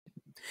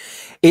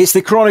It's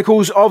the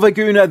Chronicles of a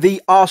Gooner, the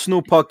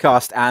Arsenal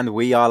podcast, and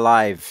we are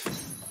live.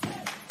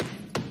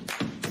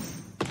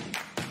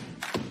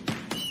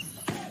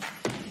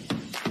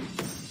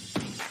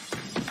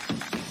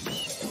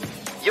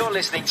 You're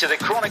listening to the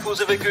Chronicles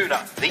of a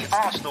Gooner, the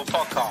Arsenal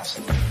podcast.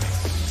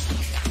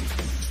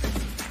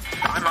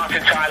 I'm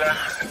Martin Tyler,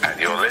 and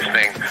you're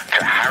listening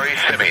to Harry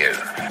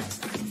Symeou.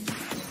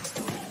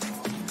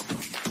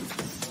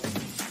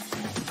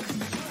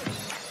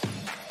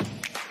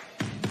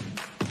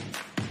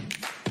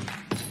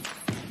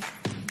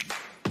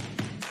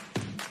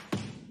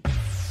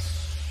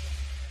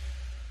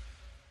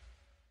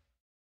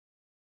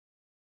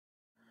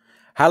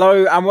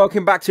 Hello and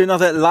welcome back to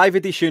another live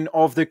edition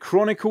of the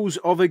Chronicles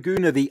of a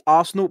Gooner, the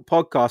Arsenal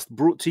podcast,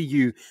 brought to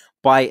you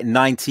by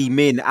 90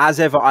 Min. As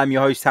ever, I'm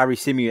your host, Harry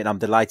Symeou, and I'm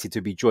delighted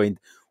to be joined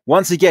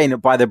once again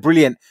by the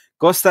brilliant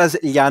Kostas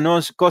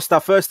Llanos. Costa,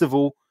 first of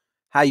all,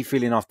 how are you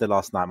feeling after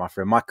last night, my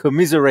friend? My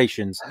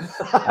commiserations,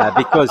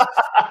 because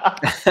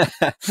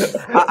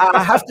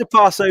I have to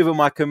pass over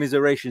my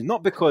commiserations,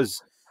 not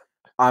because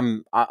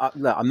I'm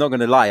not going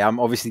to lie. I'm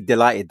obviously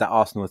delighted that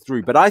Arsenal are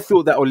through, but I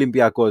thought that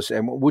Olympiacos,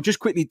 and we'll just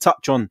quickly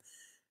touch on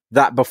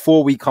that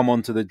before we come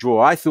on to the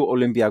draw. I thought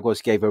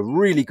Olympiacos gave a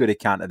really good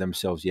account of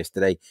themselves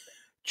yesterday,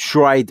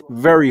 tried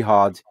very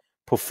hard,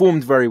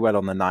 performed very well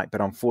on the night, but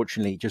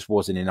unfortunately it just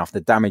wasn't enough.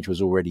 The damage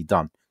was already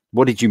done.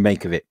 What did you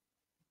make of it?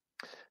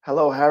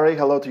 Hello, Harry.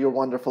 Hello to your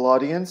wonderful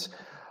audience.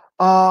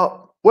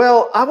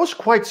 Well, I was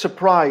quite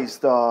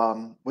surprised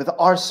with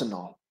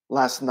Arsenal.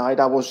 Last night,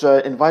 I was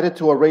invited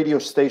to a radio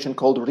station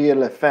called Real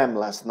FM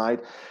last night,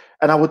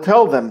 and I would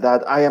tell them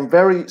that I am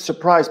very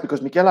surprised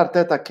because Mikel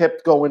Arteta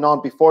kept going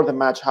on before the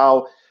match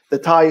how the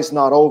tie is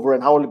not over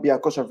and how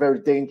Olympiacos are very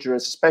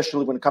dangerous,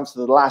 especially when it comes to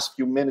the last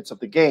few minutes of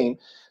the game,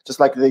 just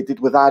like they did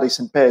with Aris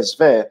and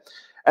PSV.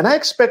 And I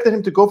expected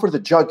him to go for the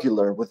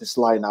jugular with this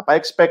lineup. I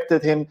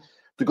expected him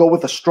to go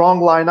with a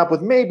strong lineup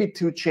with maybe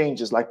two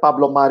changes, like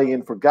Pablo Mari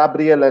in for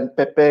Gabriel and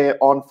Pepe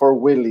on for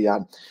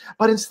Willian.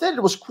 But instead,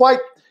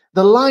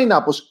 the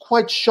lineup was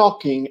quite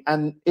shocking,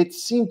 and it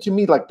seemed to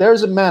me like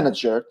there's a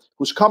manager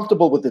who's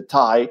comfortable with the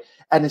tie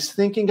and is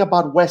thinking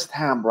about West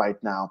Ham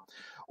right now.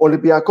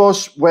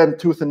 Olympiacos went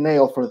tooth and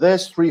nail for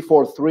this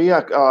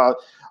 3-4-3,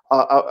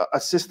 a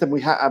system we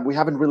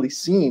haven't really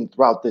seen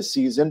throughout this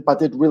season, but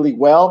did really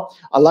well.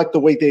 I like the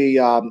way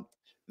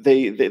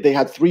they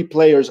had three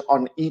players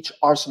on each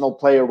Arsenal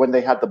player when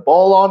they had the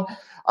ball on.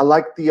 I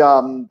like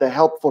the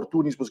help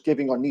Fortounis was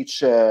giving on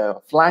each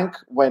flank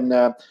when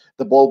the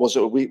ball was.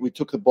 We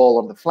took the ball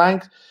on the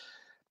flank.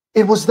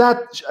 It was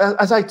that,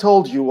 as I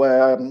told you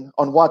on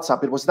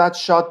WhatsApp, it was that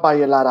shot by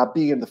El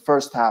Arabi in the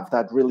first half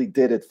that really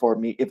did it for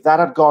me. If that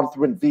had gone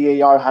through and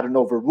VAR hadn't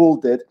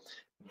overruled it,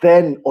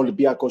 then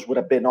Olympiacos would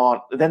have been on.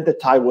 Then the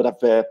tie would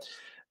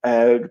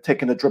have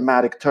taken a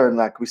dramatic turn,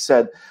 like we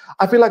said.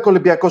 I feel like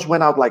Olympiacos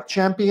went out like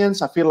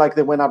champions. I feel like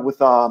they went out with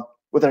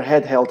their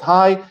head held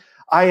high.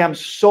 I am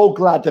so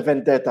glad the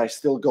vendetta is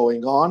still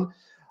going on.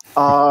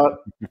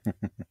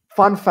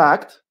 Fun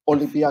fact,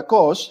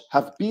 Olympiacos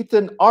have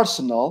beaten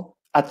Arsenal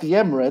at the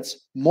Emirates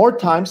more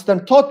times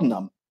than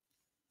Tottenham.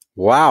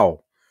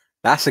 Wow,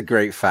 that's a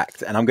great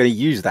fact. And I'm going to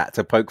use that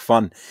to poke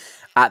fun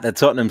at the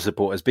Tottenham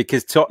supporters,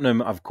 because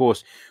Tottenham, of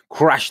course,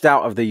 crashed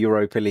out of the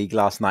Europa League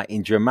last night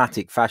in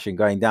dramatic fashion,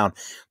 going down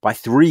by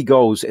 3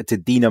 goals to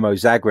Dinamo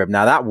Zagreb.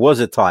 Now, that was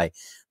a tie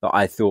that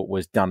I thought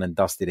was done and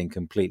dusted and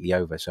completely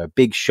over. So a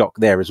big shock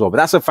there as well. But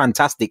that's a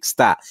fantastic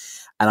stat,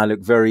 and I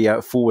look very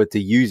forward to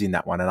using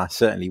that one, and I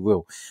certainly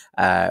will.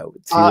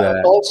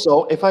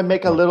 Also, if I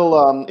make a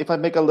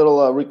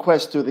little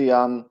request to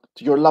to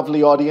your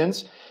lovely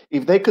audience,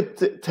 if they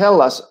could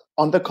tell us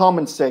on the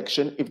comment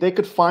section if they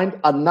could find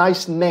a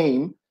nice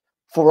name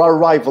for our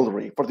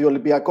rivalry, for the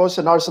Olympiacos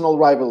and Arsenal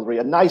rivalry,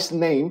 a nice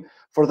name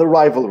for the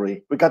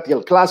rivalry. We got the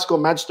El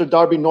Clasico, Manchester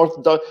Derby, North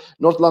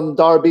London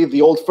Derby,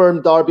 the Old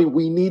Firm Derby.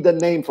 We need a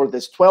name for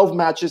this. 12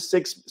 matches,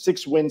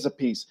 six wins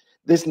apiece.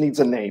 This needs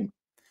a name.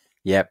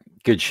 Yep,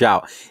 good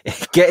shout.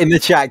 Get in the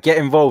chat, get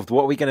involved.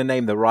 What are we going to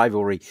name the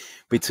rivalry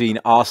between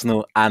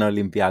Arsenal and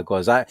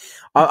Olympiacos?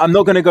 I'm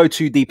not going to go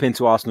too deep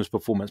into Arsenal's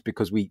performance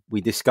because we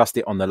discussed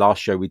it on the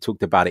last show. We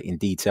talked about it in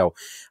detail,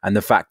 and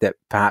the fact that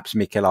perhaps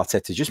Mikel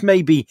Arteta just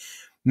maybe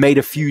made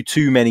a few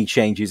too many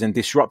changes and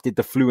disrupted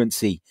the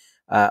fluency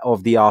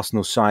of the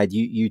Arsenal side.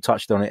 You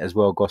touched on it as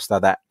well, Costa,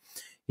 that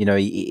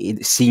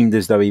it seemed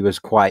as though he was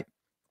quite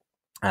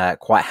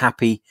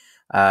happy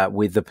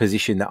with the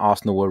position that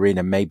Arsenal were in,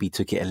 and maybe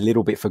took it a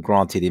little bit for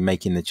granted in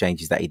making the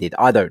changes that he did.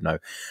 I don't know.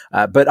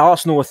 But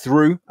Arsenal are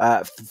through,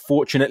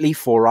 fortunately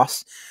for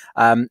us.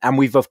 And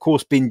we've, of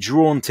course, been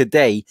drawn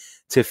today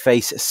to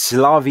face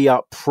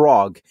Slavia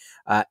Prague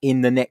in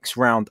the next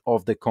round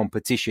of the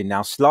competition.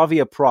 Now,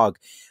 Slavia Prague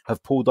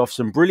have pulled off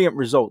some brilliant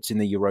results in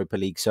the Europa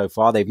League so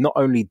far. They've not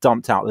only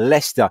dumped out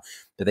Leicester,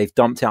 but they've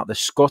dumped out the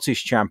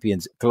Scottish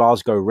champions,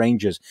 Glasgow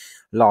Rangers,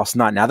 last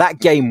night. Now, that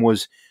game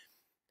was,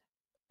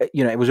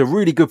 it was a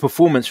really good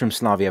performance from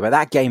Slavia, but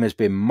that game has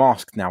been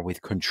masked now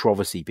with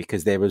controversy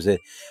because there was an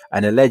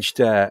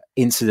alleged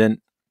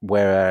incident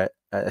where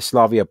a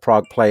Slavia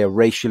Prague player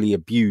racially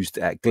abused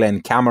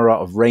Glenn Kamara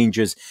of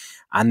Rangers.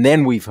 And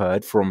then we've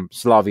heard from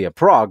Slavia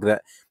Prague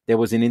that there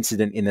was an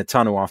incident in the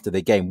tunnel after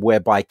the game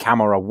whereby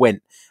Kamara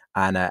went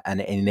and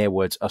in their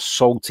words,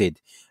 assaulted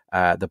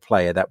the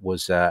player that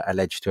was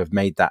alleged to have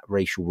made that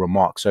racial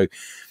remark. So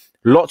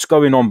lots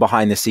going on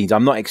behind the scenes.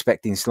 I'm not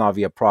expecting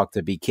Slavia Prague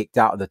to be kicked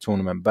out of the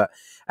tournament,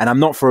 and I'm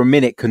not for a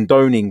minute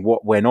condoning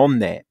what went on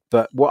there.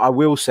 But what I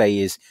will say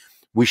is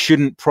we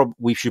should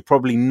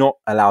probably not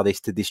allow this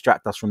to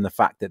distract us from the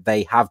fact that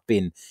they have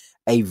been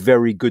a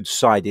very good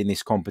side in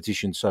this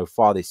competition so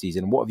far this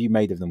season. What have you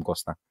made of them,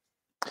 Costa?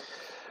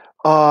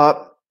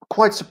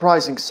 Quite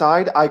surprising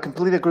side. I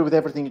completely agree with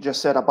everything you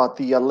just said about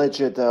the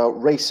alleged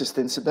racist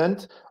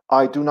incident.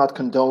 I do not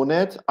condone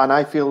it, and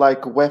I feel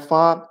like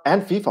UEFA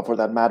and FIFA, for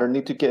that matter,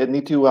 need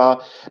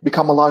to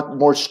become a lot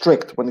more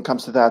strict when it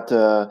comes to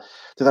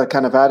that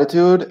kind of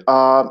attitude.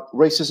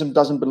 Racism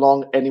doesn't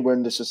belong anywhere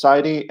in the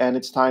society, and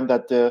it's time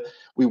that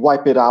we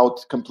wipe it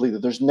out completely.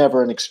 There's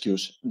never an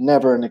excuse.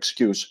 Never an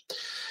excuse.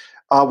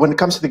 When it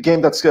comes to the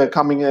game that's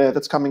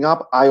coming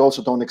up, I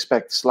also don't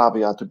expect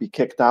Slavia to be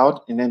kicked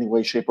out in any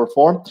way, shape, or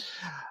form.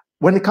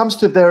 When it comes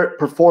to their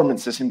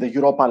performances in the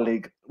Europa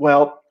League,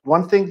 well,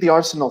 one thing the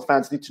Arsenal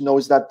fans need to know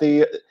is that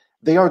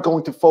they are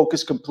going to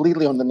focus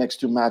completely on the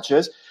next two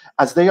matches,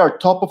 as they are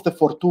top of the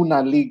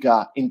Fortuna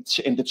Liga in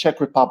the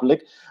Czech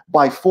Republic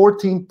by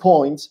 14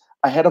 points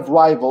ahead of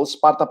rivals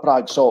Sparta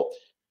Prague. So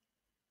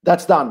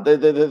that's done.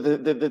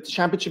 The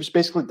championship is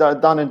basically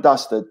done and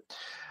dusted.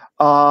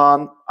 There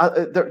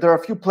are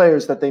a few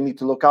players that they need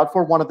to look out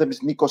for. One of them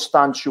is Nico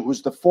Stanciu,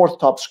 who's the fourth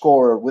top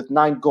scorer with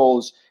 9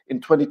 goals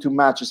in 22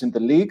 matches in the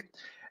league.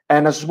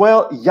 And as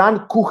well, Jan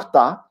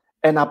Kuchta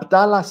and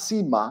Abdallah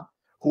Sima,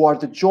 who are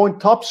the joint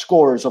top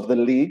scorers of the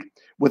league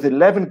with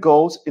 11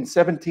 goals in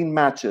 17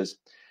 matches.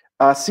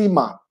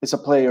 Sima is a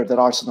player that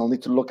Arsenal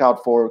need to look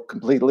out for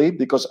completely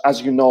because,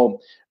 as you know,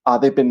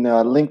 they've been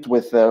linked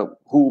with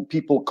who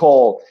people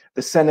call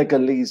the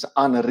Senegalese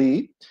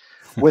Henry,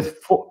 with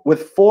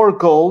 4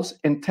 goals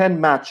in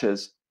 10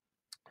 matches.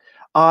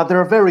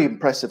 They're a very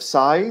impressive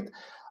side.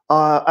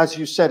 As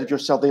you said it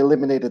yourself, they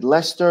eliminated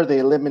Leicester, they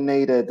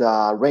eliminated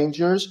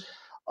Rangers,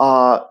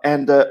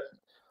 and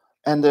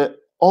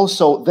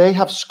also they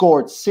have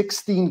scored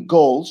 16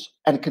 goals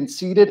and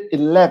conceded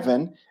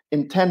 11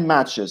 in 10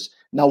 matches.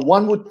 Now,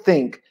 one would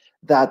think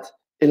that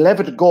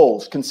 11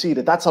 goals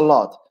conceded, that's a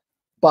lot.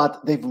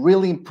 But they've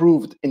really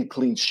improved in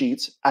clean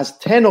sheets, as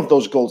 10 of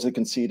those goals they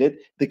conceded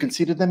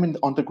them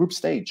on the group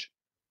stage.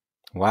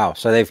 Wow.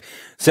 So they've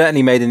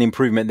certainly made an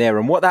improvement there.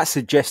 And what that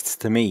suggests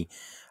to me,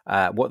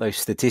 what those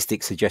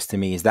statistics suggest to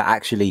me, is that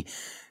actually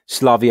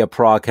Slavia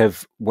Prague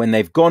have, when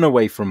they've gone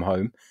away from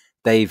home,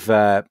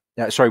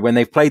 when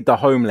they've played the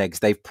home legs,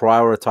 they've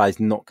prioritized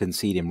not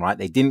conceding, right?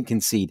 They didn't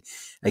concede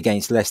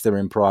against Leicester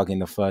in Prague in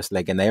the first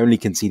leg, and they only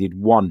conceded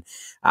 1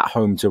 at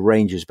home to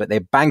Rangers. But they're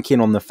banking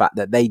on the fact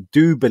that they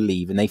do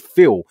believe and they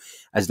feel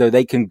as though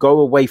they can go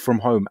away from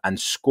home and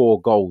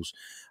score goals.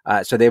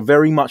 So they're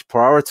very much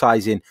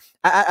prioritizing,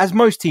 as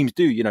most teams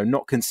do,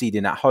 not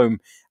conceding at home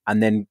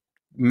and then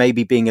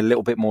maybe being a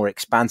little bit more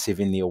expansive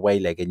in the away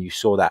leg. And you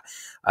saw that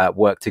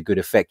work to good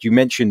effect. You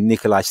mentioned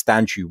Nikolai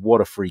Stanciu. What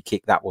a free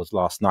kick that was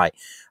last night.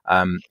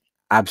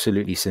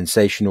 Absolutely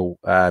sensational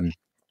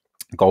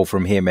goal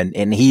from him.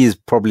 And he is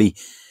probably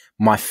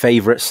my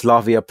favorite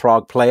Slavia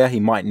Prague player. He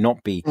might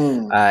not be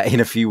in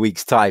a few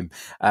weeks' time.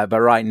 But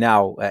right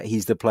now,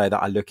 he's the player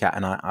that I look at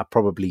and I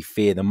probably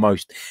fear the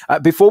most.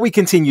 Before we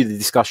continue the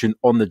discussion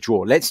on the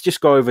draw, let's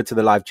just go over to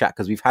the live chat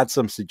because we've had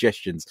some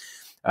suggestions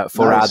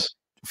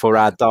for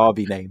our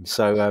derby name.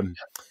 So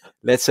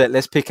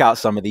let's pick out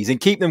some of these and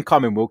keep them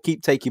coming. We'll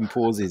keep taking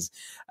pauses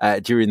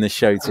during the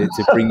show to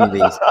bring you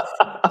these.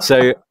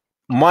 So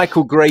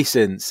Michael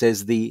Grayson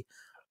says the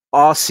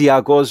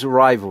Asiagos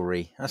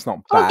rivalry. That's not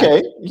bad.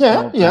 Okay,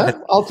 yeah,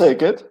 I'll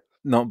take it.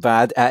 Not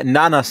bad.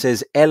 Nana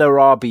says El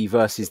Arabi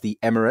versus the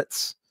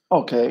Emirates.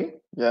 Okay,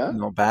 yeah.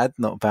 Not bad.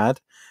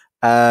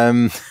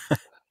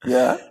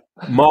 Yeah.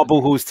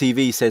 Marble Halls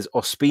TV says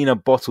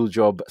Ospina bottle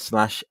job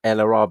 /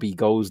 El Arabi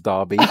goals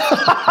derby.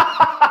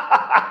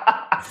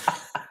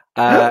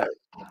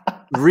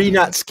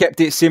 Renat's kept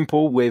it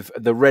simple with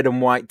the red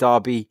and white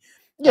derby.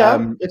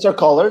 Yeah, it's our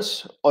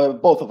colours,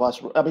 both of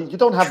us. I mean, you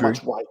don't have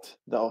much white,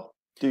 though,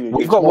 do you?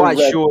 We've got white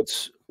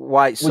shorts,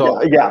 white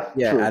socks. Yeah,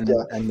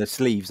 true, and the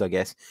sleeves, I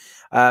guess.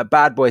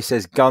 Bad Boy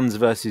says guns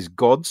versus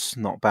gods.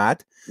 Not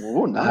bad.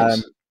 Oh,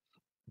 nice.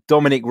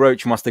 Dominic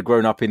Roach must have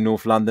grown up in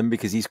North London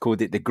because he's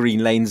called it the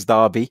Green Lanes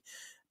Derby,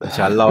 which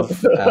I love.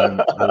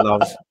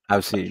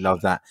 Absolutely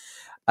love that.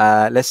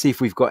 Let's see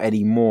if we've got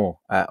any more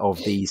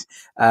of these.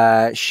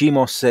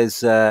 Shimos says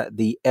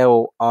the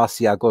El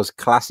Asiagos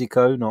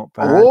Clásico, not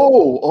bad.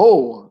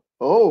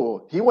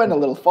 Oh, he went a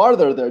little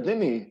farther there,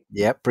 didn't he?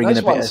 Yep, bringing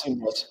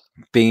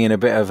a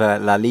bit of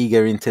La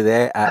Liga into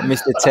there.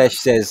 Mr. Tesh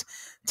says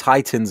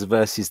Titans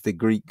versus the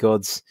Greek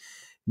gods.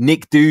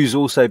 Nick Dews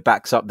also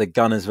backs up the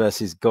Gunners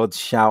versus gods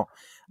shout.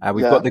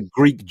 We've got the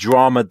Greek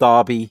drama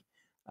derby.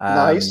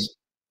 Nice.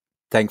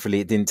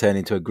 Thankfully, it didn't turn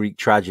into a Greek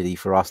tragedy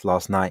for us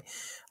last night.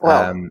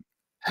 Well,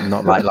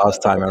 Not like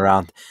last time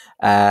around.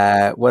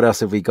 What else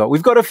have we got?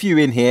 We've got a few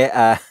in here.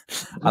 I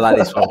like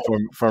this one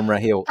from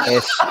Rahil.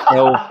 Es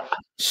el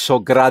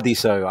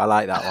Sogradiso. I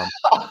like that one.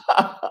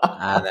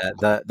 And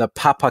the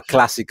Papa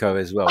Classico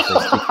as well. So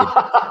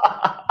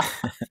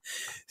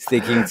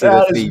sticking to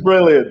that the is theme.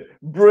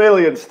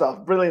 brilliant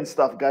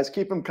stuff, guys.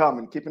 Keep them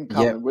coming.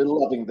 Yep. We're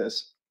loving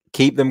this.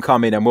 Keep them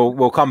coming, and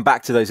we'll come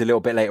back to those a little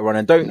bit later on.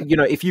 And don't,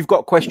 if you've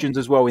got questions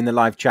as well in the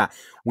live chat,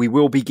 we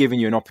will be giving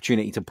you an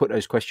opportunity to put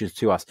those questions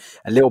to us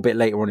a little bit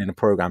later on in the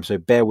program. So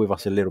bear with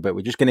us a little bit.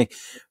 We're just going to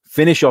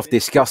finish off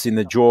discussing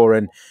the draw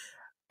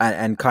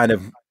and kind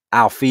of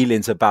our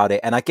feelings about it.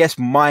 And I guess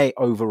my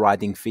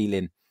overriding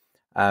feeling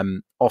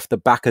off the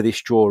back of this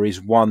draw is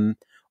one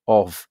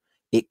of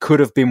it could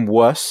have been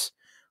worse.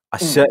 I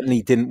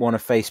certainly didn't want to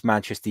face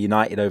Manchester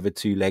United over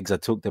 2 legs. I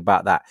talked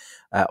about that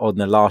on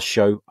the last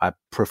show. I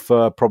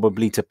prefer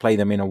probably to play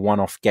them in a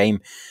one-off game.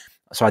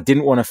 So I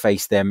didn't want to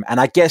face them. And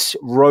I guess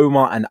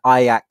Roma and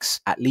Ajax,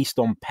 at least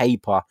on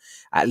paper,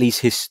 at least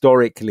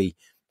historically,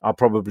 are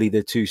probably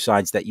the 2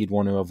 sides that you'd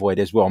want to avoid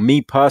as well. Me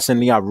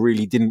personally, I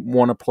really didn't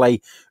want to play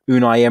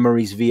Unai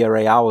Emery's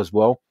Villarreal as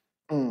well.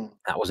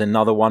 That was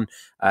another one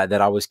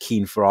that I was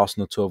keen for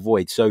Arsenal to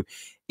avoid. So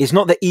it's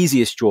not the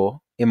easiest draw,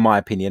 in my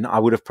opinion. I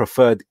would have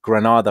preferred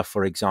Granada,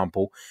 for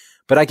example.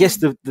 But I guess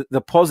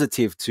the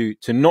positive to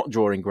not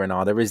drawing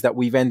Granada is that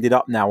we've ended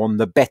up now on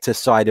the better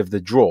side of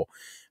the draw,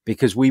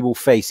 because we will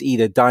face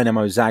either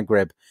Dynamo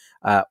Zagreb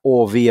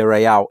or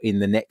Villarreal in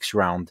the next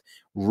round,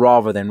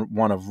 rather than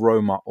one of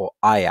Roma or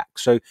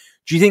Ajax. So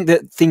do you think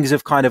that things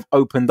have kind of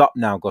opened up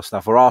now,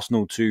 Gustav, for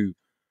Arsenal to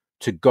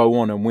go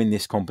on and win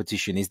this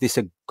competition? Is this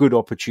a good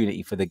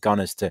opportunity for the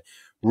Gunners to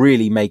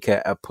really make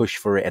a push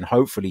for it and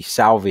hopefully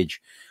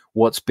salvage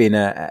what's been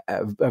a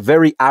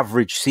very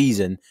average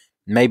season,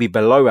 maybe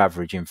below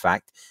average, in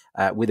fact,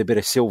 with a bit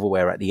of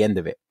silverware at the end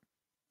of it?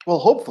 Well,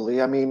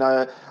 hopefully. I mean,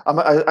 as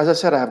I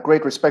said, I have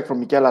great respect for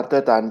Miguel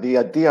Arteta, and the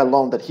idea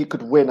alone that he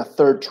could win a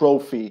 3rd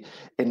trophy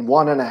in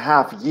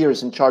 1.5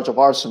 years in charge of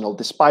Arsenal,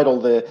 despite all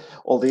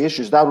the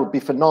issues, that would be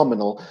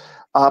phenomenal.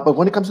 But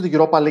when it comes to the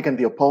Europa League and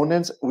the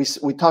opponents,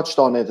 we touched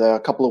on it a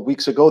couple of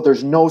weeks ago.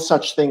 There's no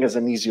such thing as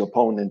an easy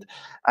opponent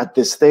at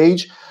this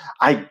stage.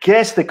 I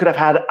guess they could have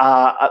had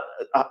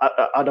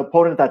an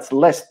opponent that's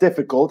less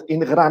difficult in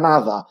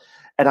Granada.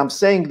 And I'm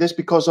saying this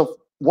because of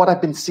what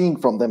I've been seeing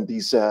from them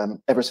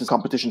ever since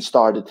competition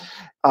started.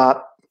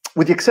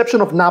 With the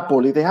exception of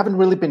Napoli, they haven't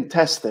really been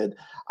tested.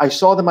 I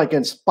saw them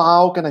against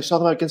PAOK and I saw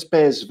them against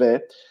PSV.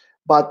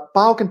 But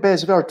PAOK and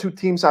PSV are 2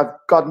 teams I've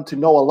gotten to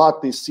know a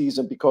lot this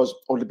season because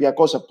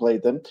Olympiacos have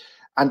played them,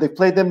 and they've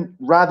played them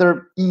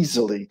rather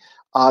easily.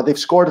 They've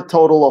scored a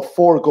total of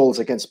 4 goals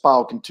against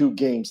PAOK in 2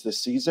 games this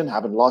season,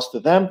 haven't lost to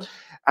them,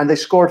 and they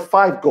scored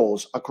 5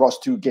 goals across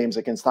 2 games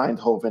against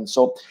Eindhoven.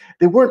 So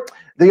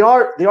they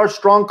are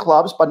strong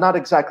clubs, but not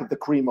exactly the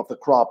cream of the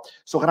crop.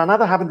 So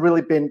Granada haven't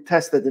really been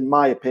tested, in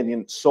my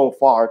opinion, so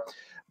far.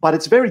 But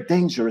it's very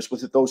dangerous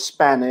with those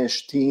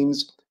Spanish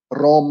teams,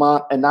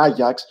 Roma and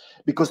Ajax,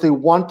 because they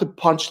want to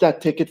punch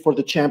that ticket for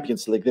the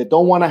Champions League. They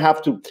don't want to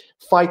have to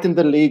fight in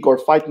the league or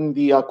fight in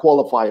the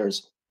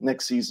qualifiers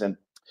next season.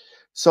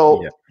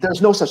 So there's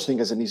no such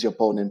thing as an easy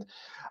opponent.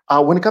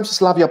 When it comes to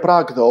Slavia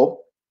Prague, though,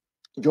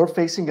 you're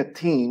facing a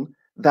team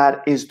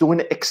that is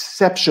doing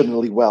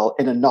exceptionally well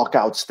in a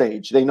knockout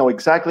stage. They know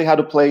exactly how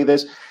to play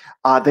this.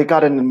 They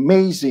got an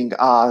amazing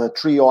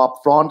trio up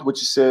front,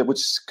 which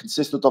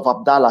consisted of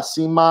Abdallah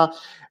Sima.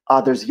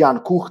 There's Jan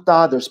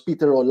Kuchta. There's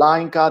Peter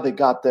Olainka. They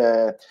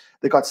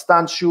got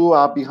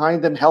Stanciu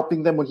behind them,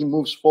 helping them when he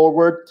moves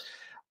forward.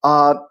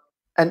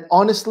 And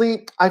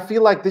honestly, I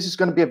feel like this is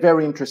going to be a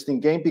very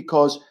interesting game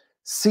because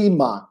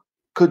Sima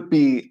could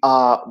be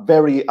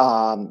very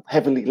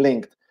heavily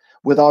linked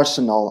with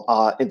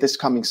Arsenal in this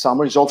coming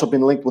summer. He's also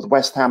been linked with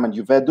West Ham and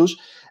Juventus,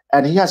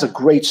 and he has a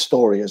great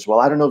story as well.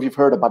 I don't know if you've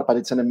heard about it, but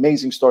it's an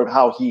amazing story of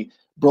how he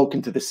broke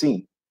into the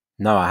scene.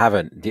 No, I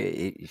haven't.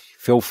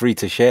 Feel free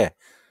to share.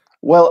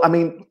 Well, I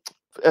mean,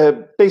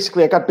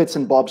 basically, I got bits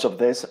and bobs of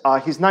this.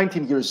 He's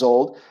 19 years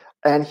old,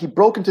 and he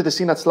broke into the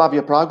scene at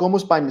Slavia Prague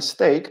almost by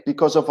mistake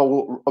because of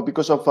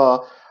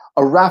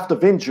a raft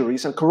of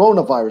injuries and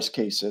coronavirus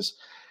cases.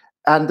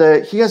 And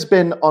he has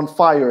been on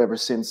fire ever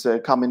since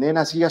coming in,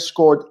 as he has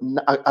scored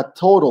a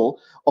total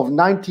of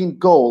 19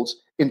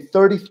 goals in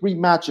 33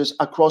 matches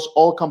across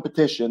all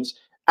competitions,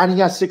 and he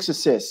has 6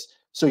 assists.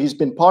 So he's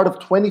been part of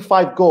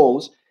 25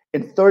 goals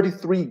in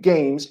 33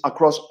 games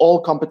across all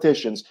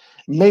competitions.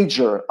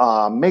 Major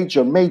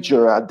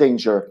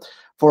danger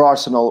for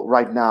Arsenal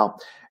right now.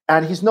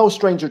 And he's no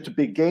stranger to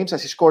big games,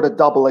 as he scored a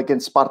double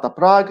against Sparta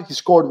Prague. He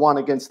scored 1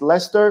 against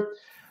Leicester.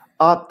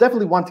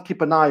 Definitely one to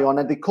keep an eye on.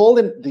 And they call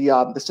him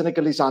the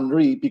Senegalese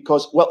Henry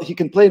because, well, he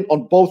can play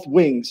on both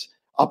wings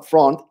up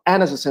front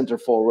and as a center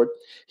forward.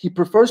 He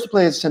prefers to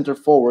play as a center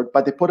forward,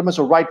 but they put him as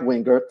a right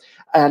winger.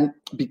 And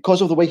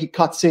because of the way he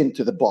cuts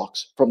into the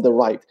box from the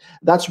right,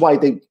 that's why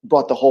they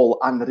brought the whole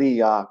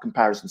Henry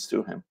comparisons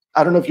to him.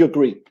 I don't know if you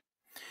agree.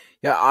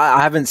 Yeah,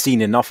 I haven't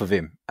seen enough of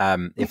him,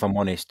 if I'm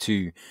honest,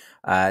 to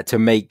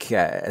make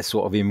a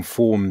sort of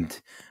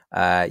informed,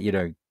 you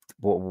know,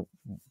 what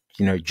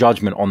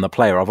judgment on the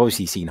player. I've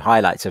obviously seen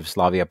highlights of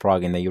Slavia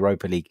Prague in the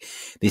Europa League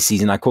this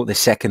season. I caught the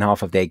second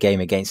half of their game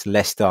against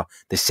Leicester,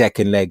 the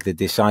second leg, the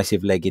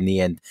decisive leg in the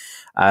end.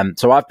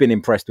 So I've been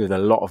impressed with a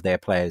lot of their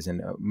players,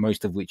 and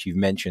most of which you've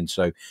mentioned.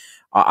 So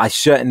I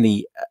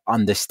certainly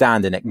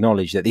understand and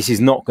acknowledge that this is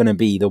not going to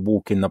be the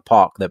walk in the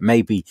park that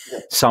maybe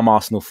some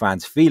Arsenal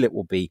fans feel it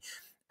will be.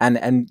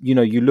 And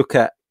you look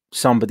at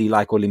somebody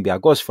like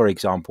Olympiacos, for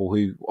example,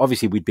 who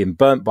obviously we'd been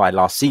burnt by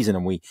last season,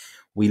 and we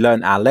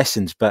learned our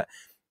lessons. But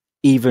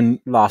even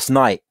last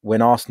night,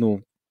 when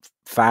Arsenal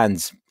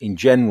fans in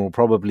general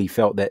probably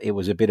felt that it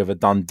was a bit of a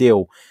done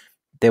deal,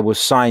 there were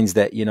signs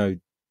that,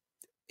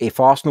 if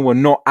Arsenal were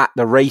not at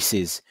the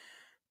races,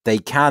 they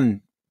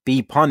can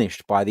be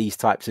punished by these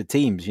types of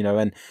teams,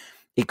 and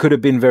it could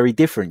have been very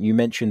different. You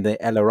mentioned the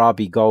El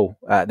Arabi goal,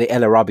 the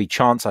El Arabi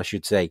chance, I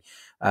should say,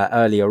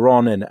 earlier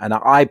on. And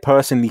I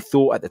personally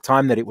thought at the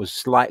time that it was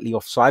slightly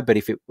offside, but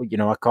if it,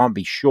 I can't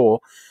be sure.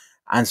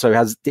 And so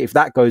if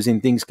that goes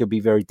in, things could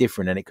be very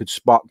different, and it could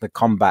spark the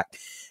comeback.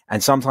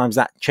 And sometimes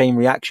that chain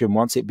reaction,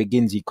 once it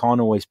begins, you can't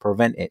always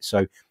prevent it.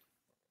 So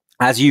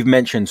as you've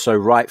mentioned so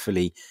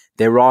rightfully,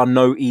 there are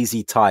no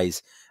easy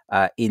ties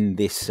in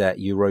this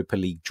Europa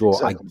League draw.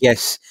 Exactly. I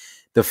guess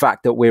the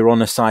fact that we're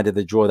on a side of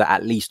the draw that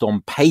at least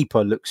on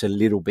paper looks a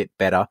little bit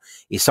better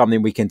is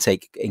something we can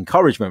take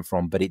encouragement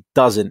from, but it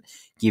doesn't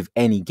give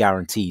any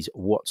guarantees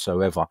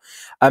whatsoever.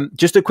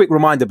 Just a quick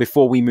reminder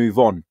before we move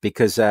on,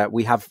 because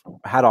we have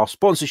had our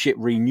sponsorship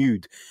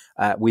renewed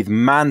with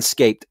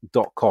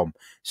manscaped.com.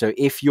 So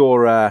if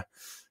your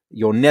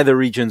nether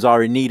regions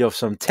are in need of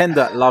some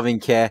tender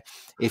loving care,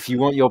 if you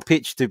want your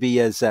pitch to be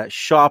as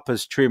sharp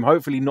as trim,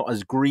 hopefully not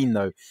as green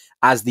though,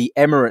 as the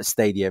Emirates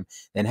Stadium,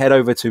 then head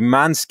over to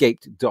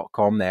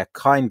manscaped.com. They're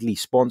kindly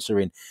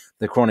sponsoring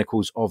the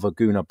Chronicles of a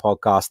Gooner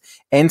podcast.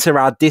 Enter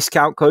our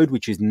discount code,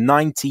 which is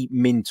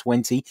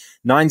 90min20,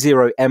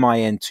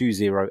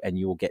 90min20, and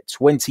you will get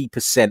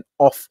 20%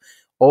 off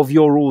of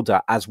your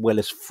order, as well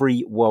as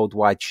free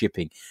worldwide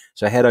shipping.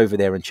 So head over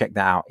there and check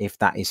that out if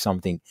that is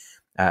something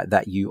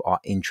that you are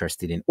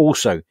interested in.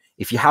 Also,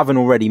 if you haven't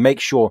already, make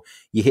sure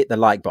you hit the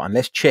like button.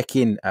 Let's check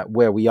in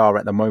where we are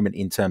at the moment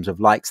in terms of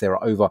likes. There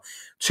are over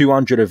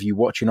 200 of you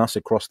watching us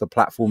across the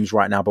platforms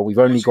right now, but we've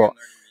only got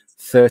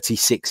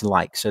 36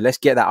 likes. So let's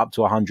get that up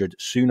to 100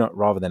 sooner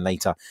rather than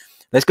later.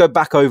 Let's go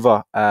back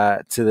over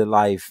to the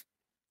live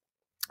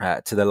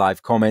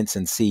comments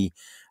and see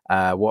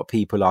what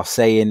people are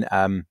saying.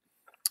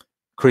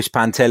 Chris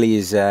Pantelli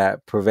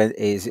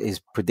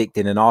is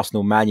predicting an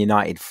Arsenal Man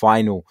United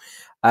final.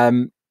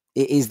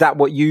 Is that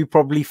what you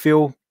probably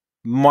feel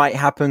might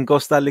happen,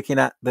 Gosta, looking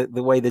at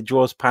the way the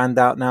draws panned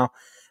out now?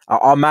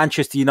 Are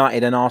Manchester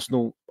United and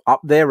Arsenal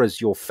up there as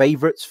your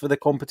favourites for the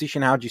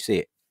competition? How do you see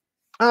it?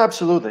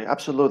 Absolutely.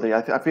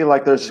 I feel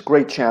like there's a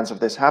great chance of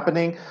this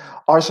happening.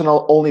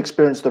 Arsenal only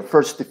experienced their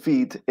first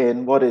defeat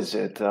in,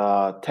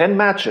 10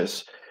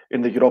 matches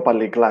in the Europa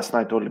League last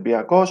night to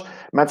Olympiacos.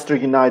 Manchester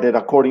United,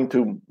 according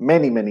to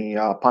many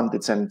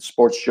pundits and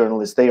sports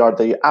journalists, they are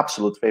the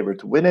absolute favorite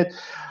to win it.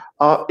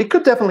 It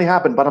could definitely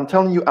happen, but I'm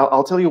telling you,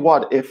 I'll tell you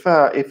what. If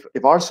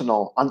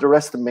Arsenal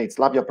underestimates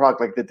Slavia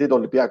Prague like they did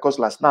Olympiacos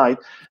last night,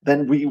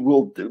 then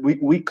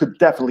we could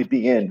definitely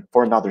be in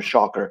for another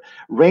shocker.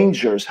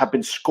 Rangers have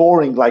been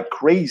scoring like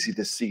crazy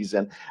this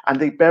season, and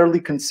they barely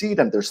concede,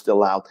 and they're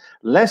still out.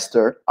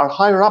 Leicester are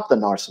higher up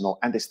than Arsenal,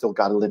 and they still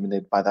got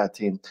eliminated by that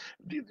team.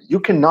 You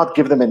cannot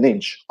give them an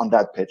inch on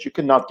that pitch. You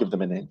cannot give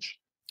them an inch.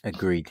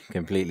 Agreed.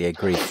 Completely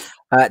agreed.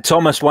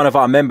 Thomas, one of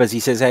our members, he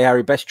says, "Hey,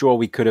 Harry, best draw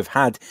we could have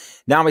had.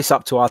 Now it's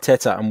up to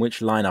Arteta and which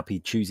lineup he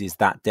chooses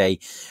that day."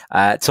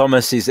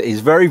 Thomas is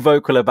very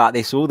vocal about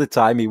this all the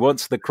time. He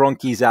wants the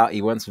Cronkies out.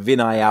 He wants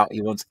Vinay out.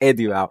 He wants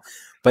Edu out.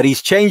 But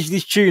he's changed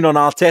his tune on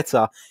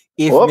Arteta.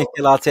 If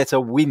Mikel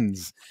Arteta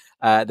wins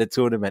the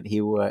tournament,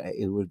 he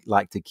would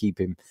like to keep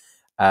him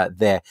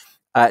there.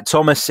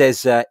 Thomas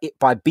says,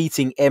 by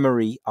beating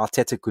Emery,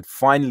 Arteta could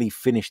finally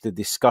finish the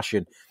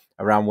discussion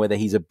around whether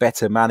he's a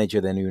better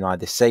manager than Unai.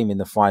 The same in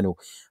the final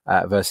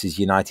versus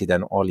United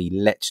and Oli.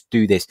 Let's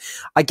do this.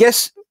 I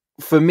guess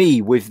for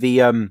me, with the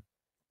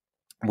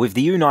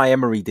Unai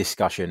Emery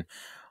discussion,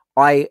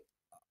 I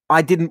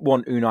didn't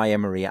want Unai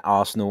Emery at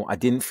Arsenal. I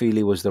didn't feel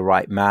he was the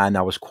right man.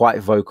 I was quite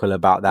vocal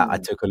about that. I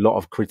took a lot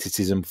of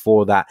criticism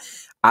for that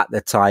at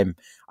the time.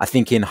 I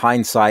think in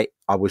hindsight,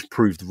 I was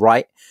proved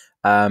right.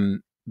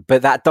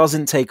 But that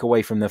doesn't take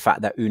away from the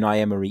fact that Unai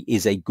Emery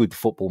is a good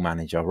football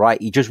manager, right?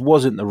 He just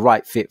wasn't the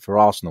right fit for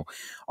Arsenal.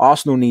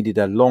 Arsenal needed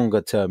a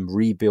longer term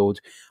rebuild.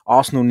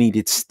 Arsenal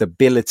needed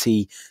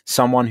stability,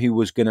 someone who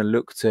was going to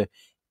look to,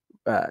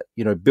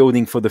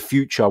 building for the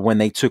future when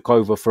they took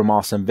over from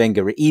Arsene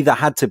Wenger. It either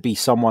had to be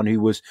someone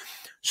who was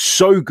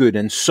so good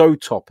and so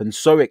top and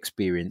so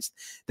experienced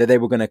that they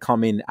were going to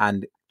come in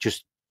and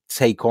just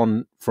take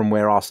on from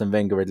where Arsene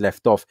Wenger had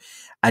left off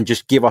and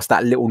just give us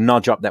that little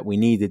nudge up that we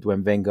needed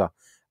when Wenger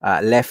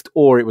left,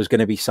 or it was going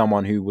to be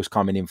someone who was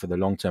coming in for the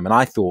long term. And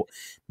I thought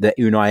that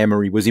Unai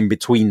Emery was in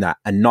between that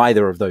and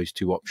neither of those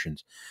two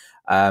options.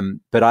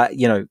 But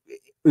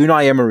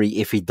Unai Emery,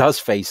 if he does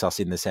face us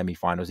in the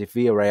semi-finals, if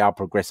Villarreal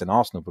progress and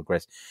Arsenal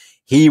progress,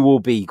 he will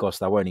be,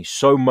 Costa, won't he,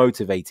 so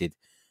motivated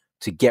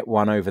to get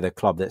one over the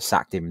club that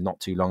sacked him not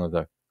too long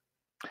ago.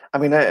 I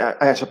mean,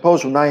 I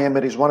suppose Unai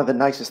Emery is one of the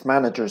nicest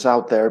managers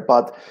out there,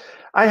 but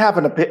I have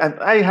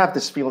I have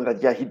this feeling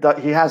that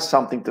he has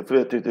something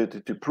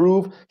to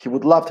prove. He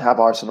would love to have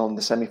Arsenal in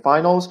the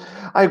semi-finals.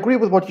 I agree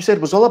with what you said.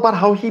 It was all about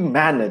how he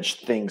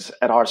managed things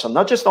at Arsenal,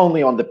 not just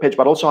only on the pitch,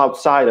 but also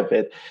outside of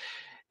it.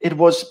 It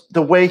was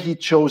the way he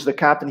chose the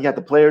captain. He had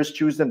the players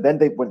choose them. Then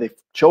when they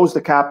chose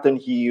the captain,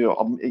 he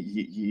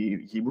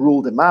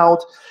ruled him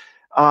out.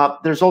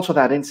 There's also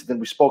that incident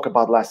we spoke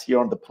about last year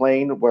on the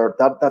plane, where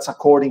that's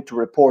according to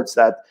reports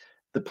that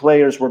the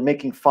players were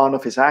making fun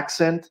of his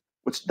accent,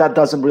 which that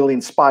doesn't really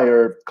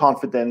inspire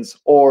confidence,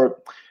 or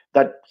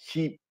that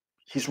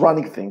he's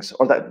running things,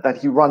 or that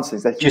he runs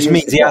things. That just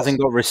means he hasn't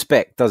got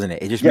respect, doesn't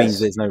it? It just means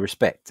there's no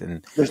respect,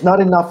 and there's not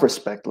enough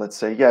respect. Let's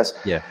say yes.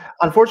 Yeah.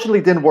 Unfortunately,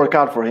 it didn't work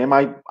out for him.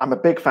 I'm a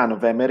big fan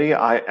of Emery.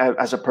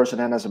 As a person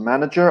and as a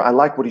manager, I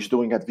like what he's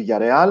doing at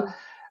Villarreal.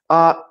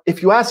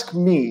 If you ask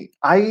me,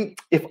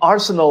 if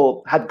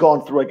Arsenal had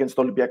gone through against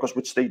Olympiacos,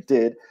 which they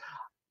did,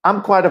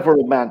 I'm quite of a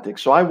romantic.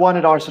 So I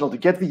wanted Arsenal to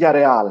get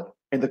Villarreal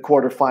in the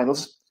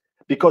quarterfinals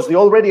because they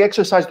already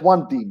exercised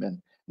one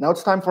demon. Now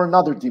it's time for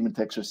another demon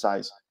to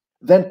exercise.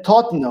 Then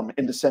Tottenham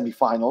in the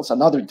semifinals,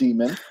 another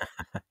demon.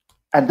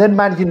 And then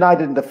Man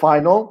United in the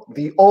final,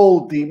 the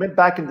old demon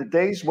back in the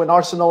days when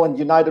Arsenal and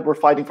United were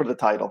fighting for the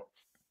title.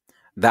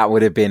 That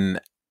would have been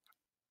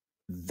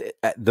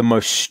the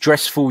most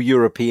stressful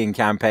European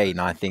campaign,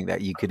 I think,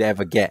 that you could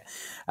ever get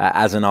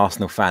as an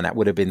Arsenal fan. That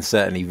would have been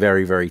certainly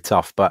very, very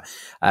tough. But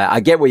I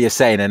get what you're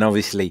saying. And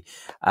obviously,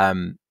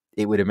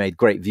 it would have made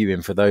great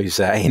viewing for those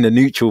in a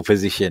neutral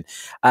position.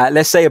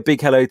 Let's say a big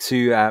hello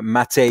to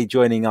Mate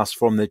joining us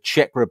from the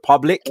Czech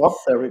Republic. Oh,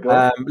 there we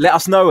go. Let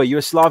us know, are you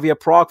a Slavia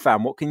Prague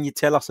fan? What can you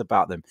tell us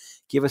about them?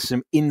 Give us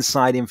some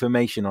inside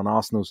information on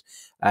Arsenal's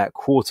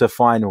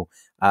quarter-final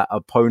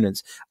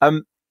opponents.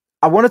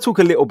 I want to talk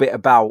a little bit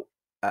about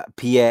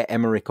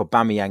Pierre-Emerick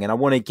Aubameyang, and I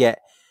want to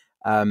get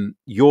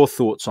your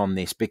thoughts on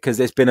this because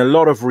there's been a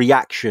lot of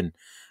reaction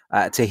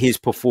to his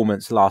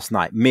performance last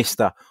night. Missed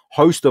a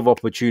host of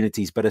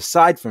opportunities, but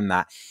aside from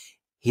that,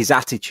 his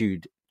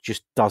attitude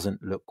just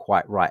doesn't look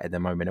quite right at the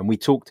moment. And we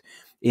talked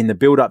in the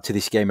build-up to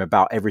this game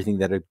about everything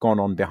that had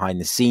gone on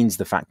behind the scenes,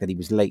 the fact that he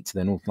was late to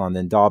the North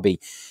London derby.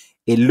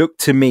 It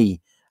looked to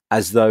me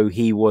as though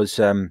he was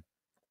a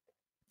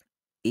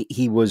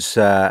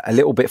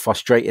little bit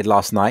frustrated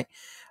last night.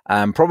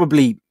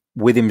 Probably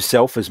with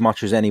himself as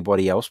much as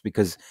anybody else,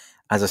 because,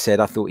 as I said,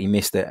 I thought he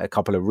missed a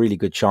couple of really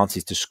good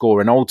chances to score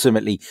and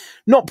ultimately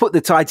not put the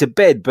tie to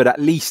bed, but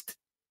at least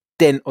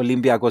dent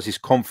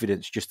Olympiacos'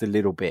 confidence just a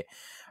little bit.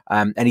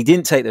 And he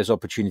didn't take those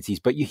opportunities,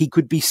 but he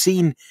could be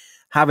seen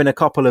having a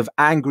couple of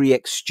angry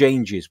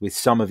exchanges with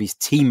some of his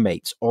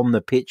teammates on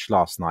the pitch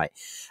last night.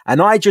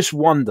 And I just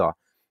wonder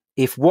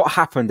if what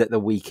happened at the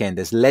weekend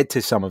has led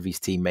to some of his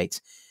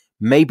teammates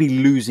maybe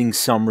losing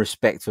some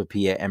respect for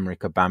Pierre-Emerick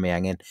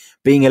Aubameyang and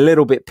being a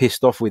little bit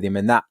pissed off with him,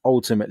 and that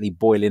ultimately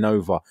boiling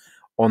over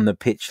on the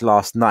pitch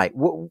last night.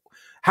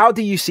 How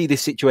do you see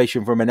this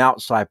situation from an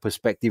outside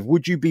perspective?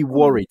 Would you be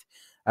worried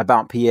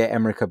about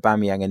Pierre-Emerick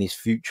Aubameyang and his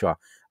future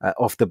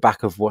off the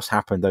back of what's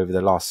happened over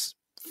the last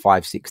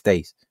 5-6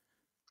 days?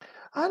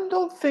 I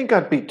don't think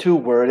I'd be too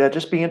worried. I'd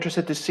just be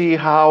interested to see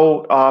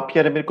how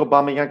Pierre-Emerick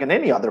Aubameyang and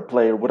any other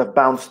player would have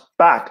bounced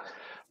back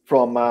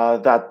from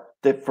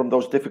from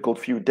those difficult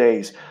few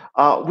days.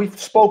 We've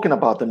spoken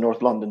about the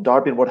North London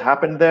derby and what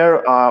happened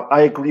there.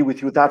 I agree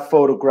with you. That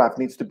photograph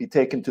needs to be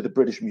taken to the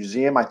British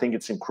Museum. I think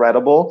it's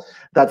incredible.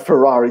 That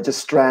Ferrari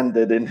just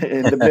stranded in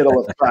the middle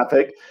of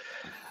traffic.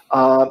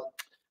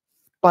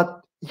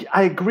 But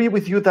I agree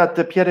with you that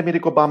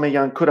Pierre-Emerick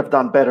Aubameyang could have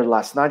done better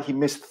last night. He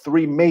missed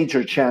 3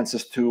 major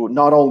chances to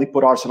not only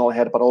put Arsenal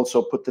ahead, but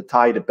also put the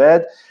tie to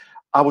bed.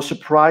 I was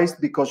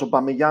surprised because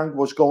Aubameyang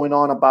was going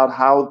on about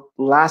how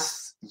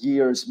last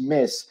year's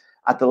miss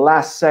at the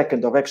last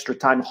second of extra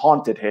time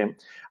haunted him.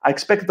 I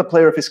expected a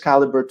player of his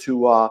caliber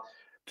to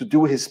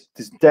do his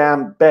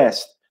damn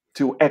best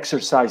to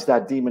exercise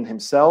that demon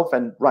himself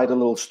and write a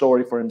little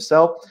story for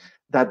himself.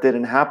 That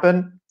didn't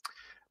happen.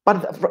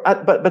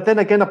 But then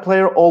again, a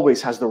player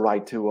always has the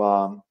right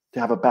to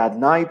have a bad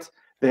night.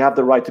 They have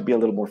the right to be a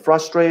little more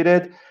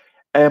frustrated.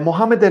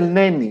 Mohamed El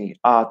Neni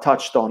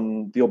touched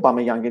on the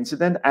Aubameyang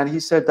incident, and he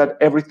said that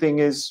everything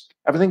is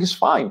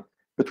fine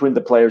between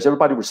the players.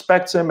 Everybody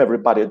respects him.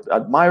 Everybody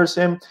admires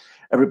him.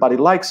 Everybody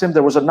likes him.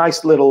 There was a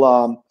nice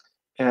little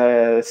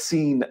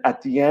scene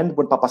at the end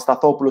when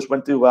Papastathopoulos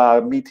went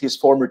to meet his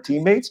former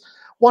teammates.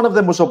 One of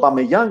them was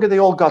Aubameyang, and they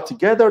all got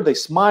together. They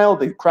smiled.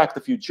 They cracked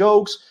a few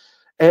jokes.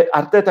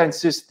 Arteta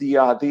insists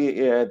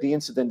the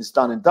incident is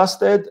done and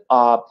dusted.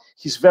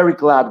 He's very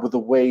glad with the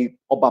way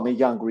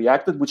Aubameyang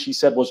reacted, which he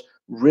said was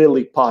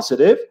really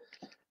positive.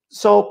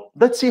 So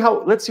let's see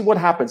what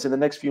happens in the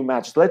next few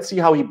matches. Let's see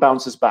how he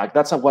bounces back.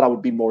 That's what I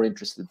would be more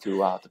interested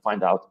to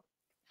find out.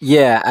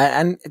 Yeah,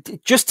 and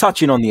just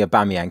touching on the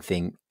Aubameyang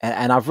thing,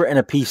 and I've written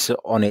a piece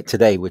on it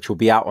today, which will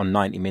be out on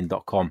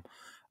 90min.com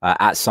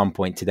at some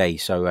point today.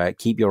 So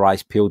keep your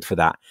eyes peeled for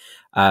that.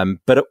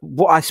 But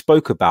what I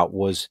spoke about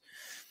was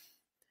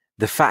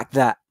the fact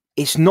that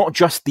it's not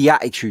just the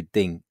attitude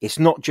thing. It's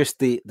not just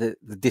the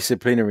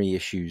disciplinary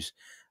issues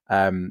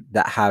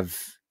that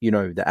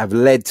have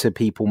led to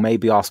people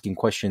maybe asking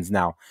questions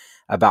now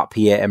about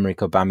Pierre-Emerick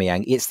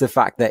Aubameyang. It's the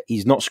fact that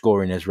he's not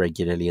scoring as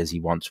regularly as he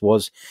once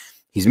was.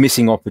 He's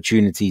missing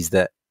opportunities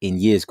that in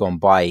years gone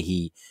by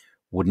he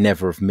would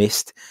never have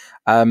missed.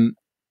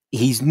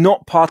 He's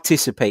not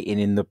participating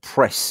in the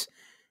press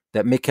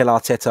that Mikel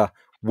Arteta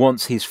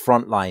wants his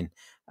front line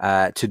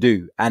to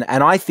do. And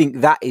I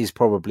think that is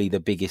probably the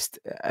biggest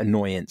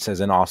annoyance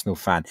as an Arsenal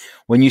fan.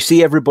 When you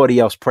see everybody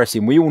else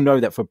pressing, we all know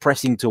that for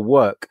pressing to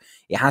work,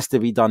 it has to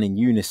be done in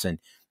unison.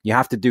 You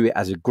have to do it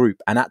as a group.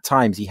 And at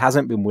times, he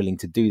hasn't been willing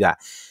to do that.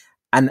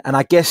 And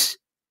I guess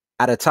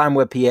at a time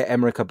where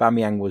Pierre-Emerick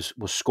Aubameyang was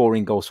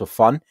scoring goals for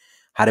fun,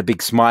 had a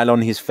big smile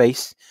on his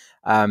face,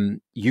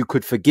 you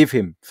could forgive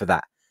him for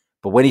that.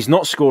 But when he's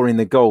not scoring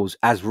the goals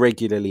as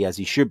regularly as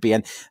he should be,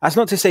 and that's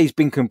not to say he's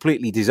been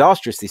completely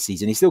disastrous this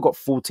season. He's still got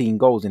 14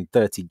 goals in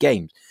 30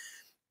 games.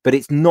 But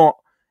it's not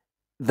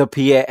the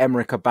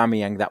Pierre-Emerick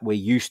Aubameyang that we're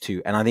used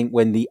to. And I think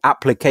when the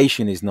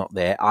application is not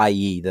there,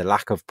 i.e. the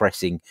lack of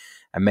pressing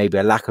and maybe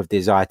a lack of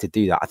desire to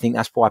do that, I think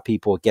that's why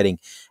people are getting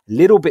a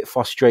little bit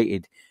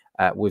frustrated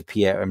with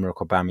Pierre-Emerick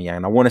Aubameyang.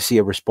 And I want to see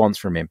a response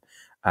from him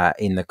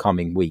in the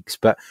coming weeks.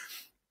 But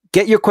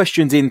get your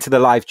questions into the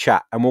live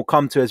chat and we'll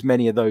come to as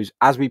many of those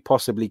as we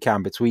possibly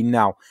can between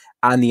now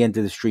and the end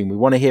of the stream. We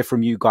want to hear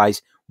from you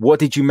guys. What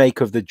did you make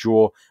of the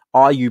draw?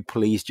 Are you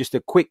pleased? Just a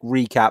quick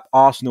recap.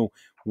 Arsenal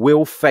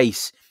will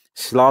face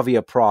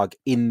Slavia Prague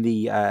in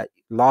the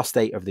last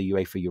day of the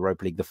UEFA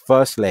Europa League. The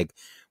first leg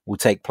will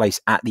take place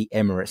at the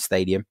Emirates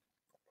Stadium.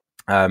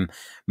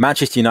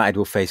 Manchester United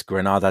will face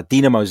Granada,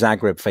 Dinamo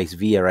Zagreb face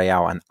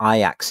Villarreal, and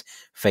Ajax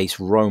face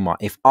Roma.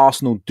 If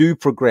Arsenal do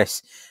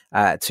progress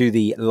to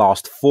the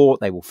last four,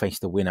 they will face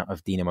the winner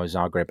of Dinamo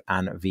Zagreb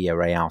and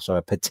Villarreal. So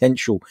a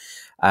potential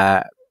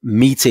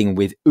meeting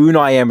with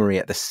Unai Emery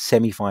at the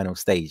semi-final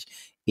stage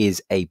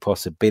is a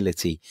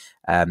possibility.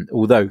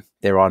 Although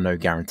there are no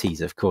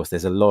guarantees, of course.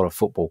 There's a lot of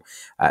football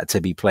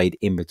to be played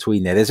in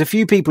between there. There's a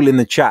few people in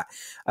the chat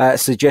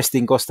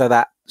suggesting, Costa,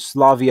 that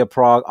Slavia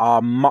Prague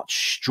are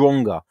much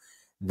stronger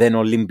than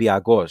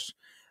Olympiacos.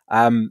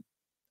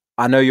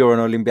 I know you're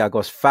an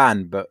Olympiacos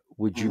fan, but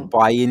would you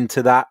buy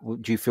into that?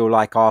 Would you feel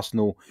like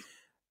Arsenal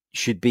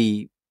should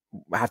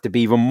have to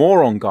be even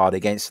more on guard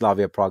against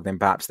Slavia Prague than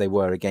perhaps they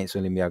were against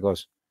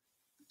Olympiacos?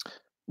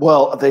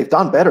 Well, they've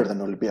done better than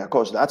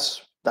Olympiacos.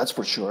 That's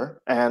for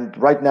sure. And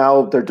right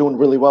now, they're doing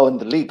really well in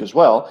the league as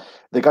well.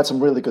 They got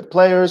some really good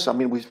players. I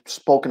mean, we've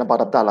spoken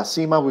about Abdallah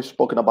Sima. We've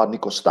spoken about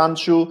Nico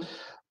Stancu.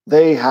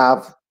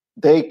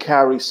 They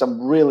carry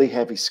some really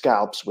heavy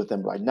scalps with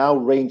them right now.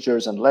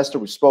 Rangers and Leicester,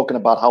 we've spoken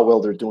about how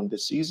well they're doing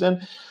this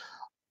season.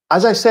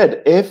 As I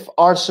said, if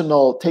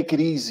Arsenal take it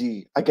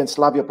easy against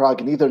Slavia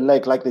Prague in either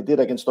leg like they did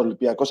against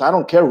Olympiacos, I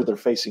don't care who they're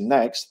facing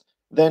next,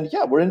 then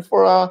yeah, we're in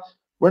for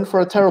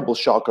a terrible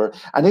shocker.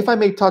 And if I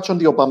may touch on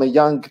the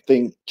Aubameyang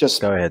thing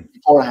just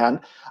beforehand,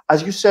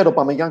 as you said,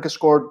 Aubameyang has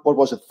scored,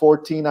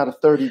 14 out of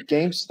 30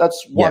 games?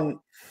 That's one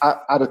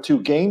out of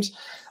 2 games.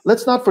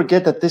 Let's not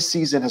forget that this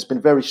season has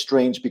been very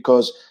strange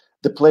because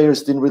the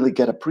players didn't really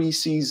get a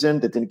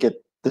preseason. They didn't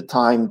get the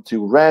time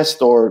to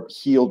rest or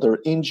heal their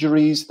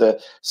injuries.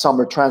 The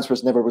summer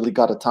transfers never really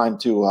got a time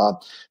to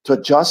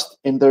adjust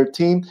in their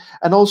team.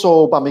 And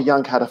also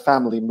Aubameyang had a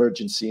family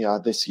emergency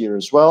this year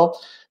as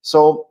well.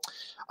 So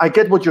I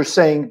get what you're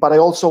saying, but I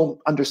also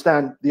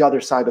understand the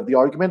other side of the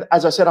argument.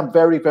 As I said, I'm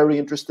very, very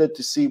interested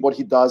to see what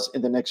he does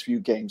in the next few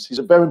games. He's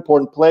a very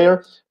important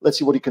player. Let's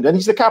see what he can do. And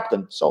he's the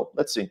captain, so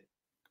let's see.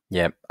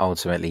 Yeah,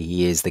 ultimately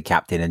he is the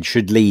captain and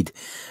should lead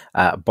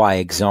by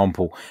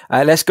example.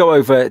 Let's go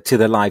over to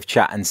the live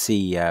chat and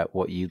see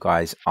what you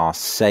guys are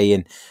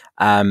saying.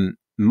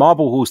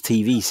 Marble Halls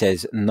TV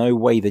says, no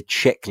way the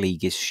Czech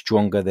League is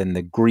stronger than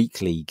the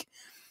Greek League.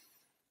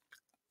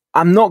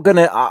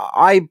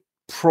 I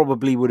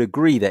probably would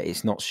agree that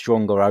it's not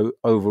stronger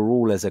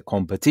overall as a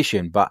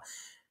competition, but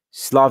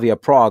Slavia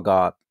Prague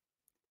are,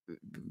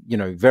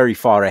 very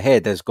far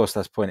ahead, as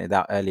Kostas pointed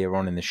out earlier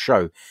on in the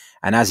show.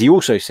 And as he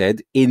also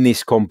said, in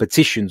this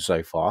competition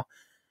so far,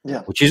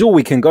 which is all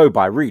we can go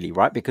by really,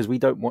 right? Because we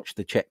don't watch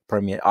the Czech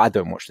Premier. I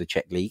don't watch the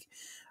Czech League.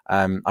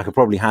 I could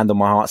probably hand on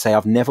my heart say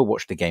I've never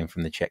watched a game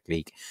from the Czech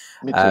League.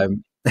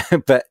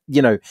 But,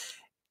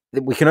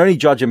 we can only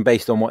judge them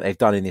based on what they've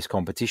done in this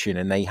competition.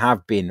 And they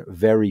have been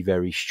very,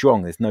 very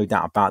strong. There's no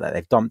doubt about that.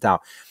 They've dumped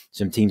out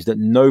some teams that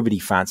nobody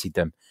fancied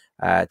them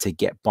to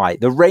get by.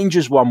 The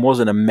Rangers one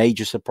wasn't a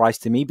major surprise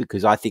to me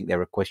because I think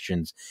there are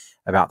questions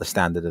about the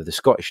standard of the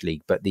Scottish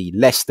League. But the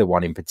Leicester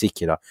one in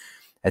particular,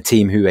 a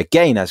team who,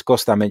 again, as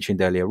Costa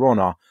mentioned earlier on,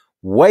 are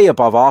way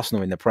above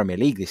Arsenal in the Premier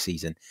League this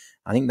season.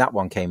 I think that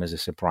one came as a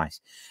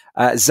surprise.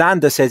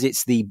 Xander says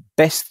it's the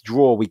best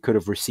draw we could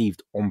have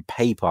received on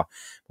paper.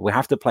 But we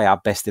have to play our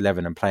best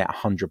 11 and play at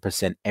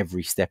 100%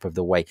 every step of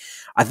the way.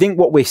 I think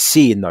what we're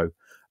seeing, though,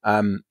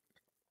 and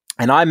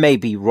I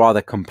maybe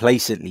rather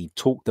complacently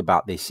talked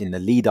about this in the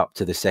lead up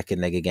to the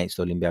second leg against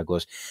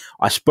Olympiacos.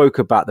 I spoke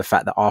about the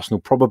fact that Arsenal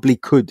probably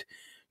could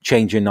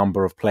change a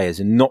number of players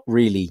and not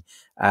really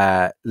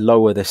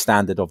lower the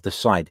standard of the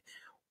side.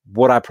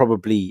 What I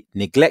probably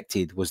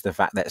neglected was the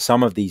fact that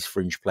some of these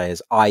fringe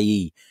players,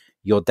 i.e.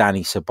 your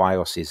Dani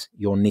Ceballos,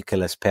 your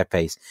Nicolas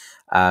Pepes,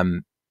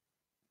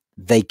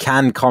 they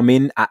can come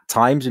in at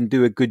times and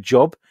do a good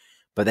job,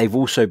 but they've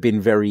also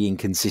been very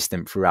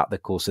inconsistent throughout the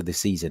course of the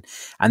season.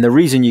 And the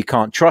reason you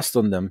can't trust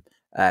in them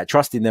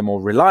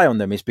or rely on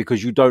them is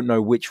because you don't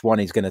know which one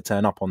is going to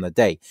turn up on the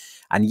day.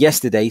 And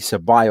yesterday,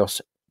 Ceballos,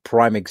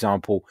 prime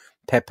example,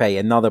 Pepe,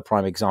 another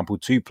prime example,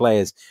 two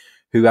players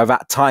who have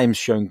at times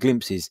shown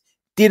glimpses,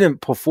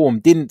 didn't perform,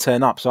 didn't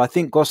turn up. So I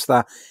think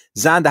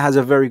Xander has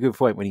a very good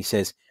point when he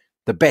says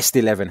the best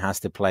 11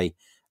 has to play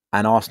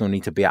and Arsenal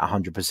need to be at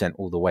 100%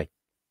 all the way.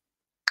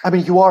 I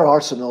mean, you are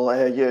Arsenal.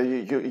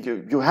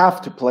 You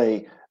have to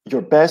play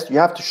your best. You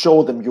have to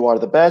show them you are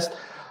the best.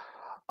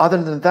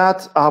 Other than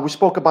that, we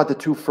spoke about the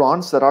two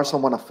fronts that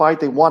Arsenal want to fight.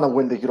 They want to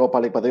win the Europa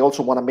League, but they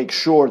also want to make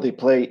sure they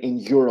play in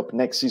Europe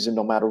next season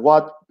no matter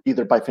what,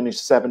 either by finish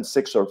 7th,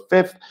 6th, or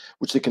 5th,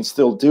 which they can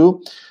still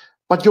do.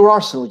 But you're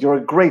Arsenal. You're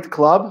a great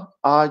club.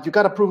 You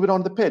got to prove it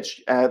on the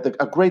pitch.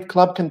 A great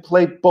club can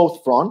play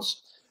both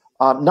fronts,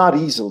 not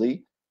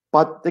easily,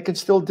 but they can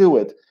still do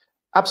it.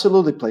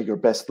 Absolutely play your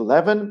best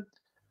 11.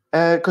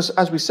 Because,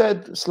 as we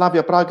said,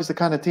 Slavia Prague is the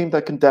kind of team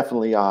that can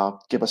definitely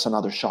give us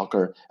another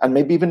shocker and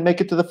maybe even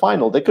make it to the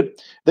final. They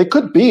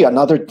could be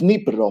another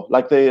Dnipro,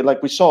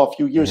 like we saw a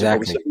few years ago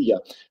with Sevilla.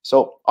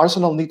 So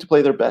Arsenal need to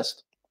play their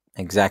best.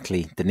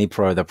 Exactly.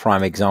 Dnipro, the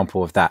prime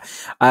example of that.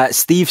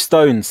 Steve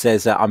Stone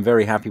says, I'm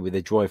very happy with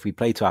the draw. If we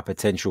play to our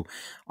potential,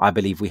 I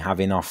believe we have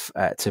enough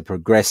to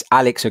progress.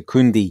 Alex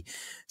Akundi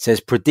says,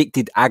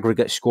 predicted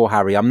aggregate score,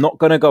 Harry. I'm not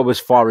going to go as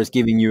far as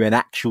giving you an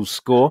actual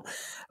score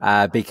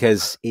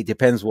because it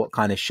depends what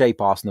kind of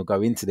shape Arsenal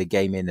go into the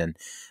game in. And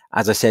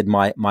as I said,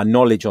 my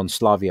knowledge on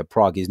Slavia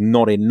Prague is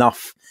not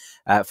enough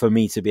for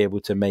me to be able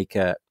to make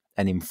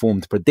an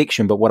informed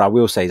prediction. But what I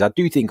will say is I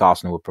do think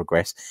Arsenal will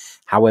progress.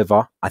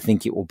 However, I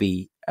think it will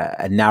be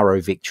a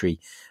narrow victory.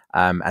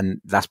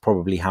 And that's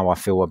probably how I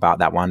feel about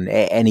that one.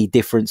 Any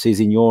differences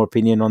in your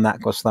opinion on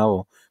that, Costa,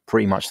 or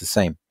pretty much the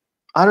same?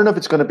 I don't know if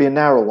it's going to be a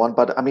narrow one,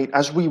 but I mean,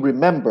 as we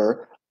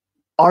remember,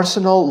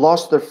 Arsenal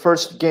lost their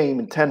first game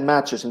in 10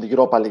 matches in the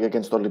Europa League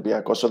against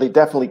Olympiacos. So they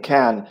definitely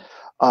can.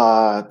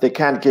 They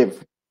can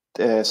give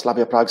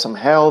Slavia Prague some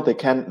hell. They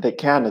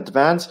can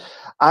advance.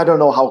 I don't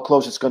know how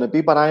close it's going to be,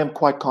 but I am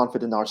quite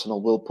confident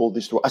Arsenal will pull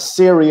this through. A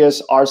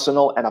serious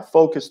Arsenal and a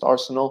focused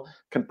Arsenal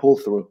can pull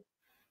through.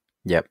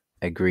 Yep,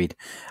 agreed.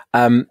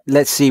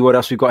 Let's see what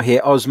else we've got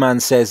here. Osman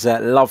says,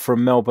 love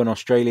from Melbourne,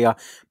 Australia.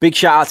 Big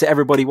shout out to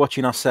everybody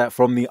watching us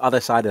from the other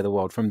side of the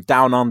world, from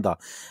down under.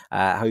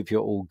 Hope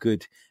you're all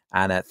good.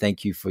 And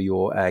thank you for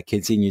your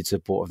continued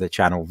support of the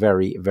channel.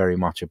 Very, very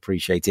much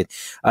appreciated.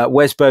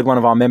 Wes Bird, one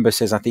of our members,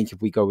 says, I think if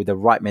we go with the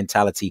right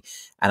mentality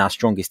and our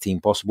strongest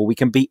team possible, we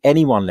can beat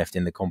anyone left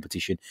in the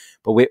competition.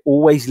 But we're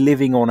always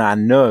living on our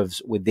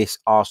nerves with this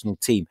Arsenal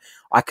team.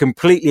 I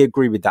completely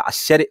agree with that. I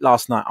said it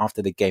last night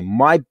after the game.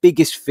 My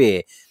biggest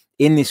fear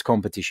in this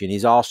competition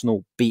is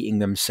Arsenal beating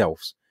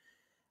themselves.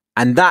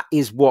 And that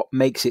is what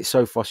makes it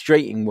so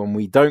frustrating when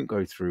we don't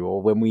go through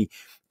or when we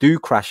do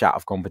crash out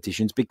of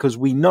competitions, because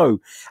we know,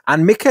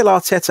 and Mikel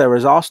Arteta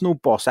as Arsenal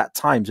boss at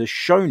times has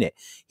shown it.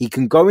 He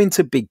can go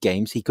into big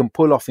games. He can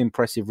pull off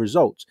impressive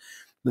results.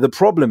 But the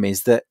problem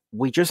is that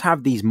we just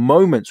have these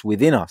moments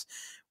within us,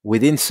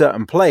 within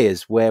certain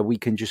players, where we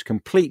can just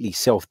completely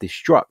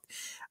self-destruct.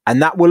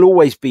 And that will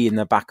always be in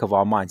the back of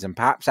our minds. And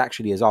perhaps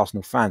actually as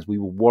Arsenal fans, we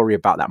will worry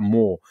about that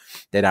more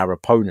than our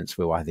opponents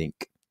will, I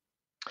think.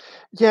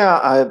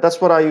 Yeah, that's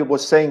what I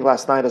was saying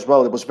last night as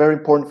well. It was very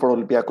important for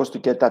Olympiacos to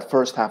get that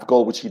first half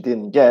goal, which he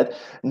didn't get.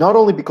 Not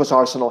only because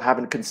Arsenal have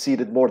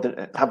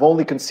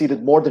only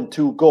conceded more than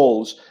 2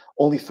 goals,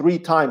 only 3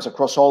 times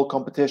across all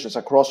competitions,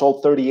 across all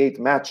 38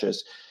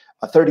 matches,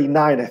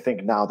 39 I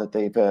think now that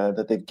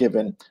they've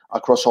given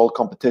across all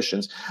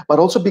competitions, but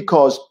also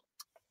because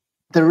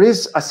there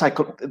is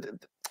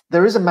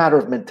a matter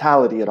of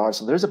mentality at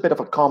Arsenal. There's a bit of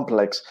a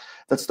complex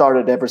that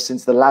started ever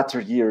since the latter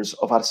years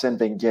of Arsène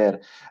Wenger.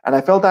 And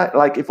I felt that,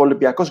 like, if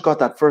Olympiacos got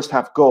that first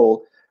half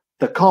goal,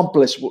 the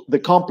complex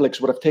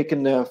would have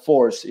taken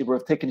force. It would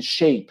have taken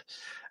shape.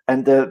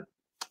 And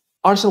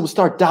Arsenal would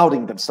start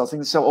doubting themselves.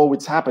 And they say, oh,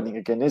 it's happening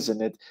again,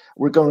 isn't it?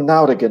 We're going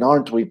out again,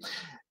 aren't we?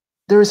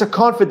 There is a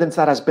confidence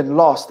that has been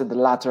lost in the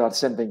latter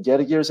Arsène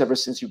Wenger years, ever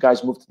since you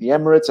guys moved to the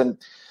Emirates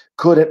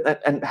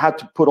and had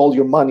to put all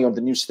your money on the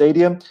new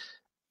stadium.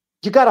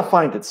 You got to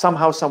find it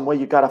somehow, some way.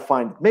 You got to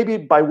find it. Maybe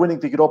by winning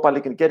the Europa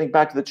League and getting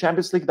back to the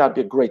Champions League, that'd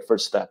be a great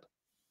first step.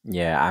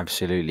 Yeah,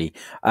 absolutely.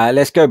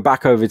 Let's go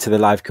back over to the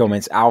live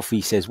comments. Alfie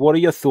says, what are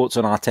your thoughts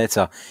on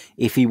Arteta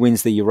if he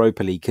wins the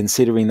Europa League,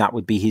 considering that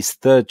would be his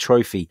third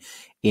trophy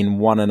in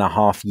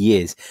 1.5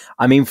 years?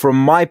 I mean, from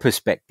my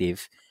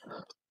perspective,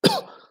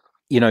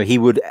 he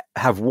would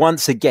have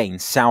once again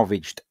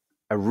salvaged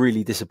a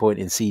really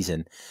disappointing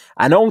season.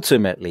 And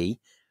ultimately,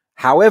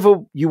 however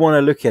you want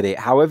to look at it,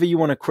 however you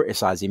want to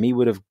criticize him, he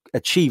would have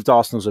achieved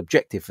Arsenal's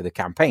objective for the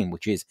campaign,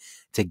 which is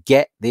to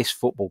get this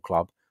football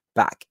club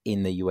back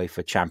in the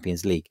UEFA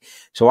Champions League.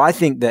 So I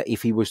think that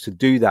if he was to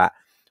do that,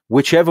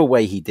 whichever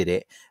way he did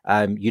it,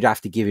 you'd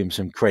have to give him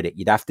some credit.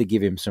 You'd have to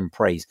give him some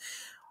praise.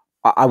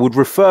 I would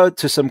refer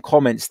to some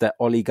comments that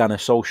Ole Gunnar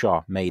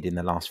Solskjaer made in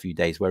the last few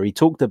days, where he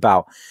talked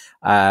about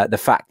the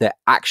fact that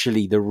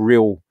actually the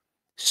real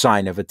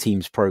sign of a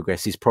team's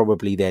progress is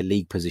probably their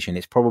league position.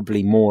 It's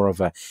probably more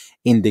of an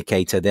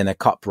indicator than a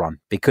cup run,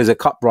 because a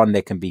cup run,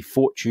 there can be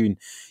fortune.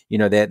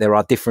 There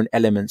are different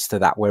elements to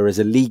that, whereas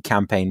a league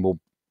campaign will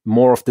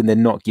more often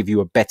than not give you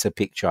a better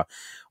picture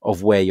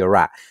of where you're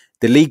at.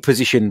 The league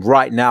position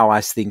right now,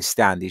 as things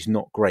stand, is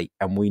not great,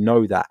 and we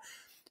know that.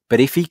 But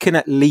if he can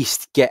at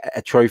least get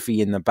a trophy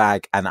in the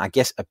bag and I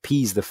guess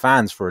appease the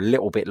fans for a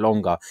little bit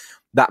longer,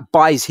 that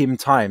buys him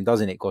time,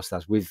 doesn't it,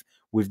 Kostas,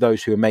 with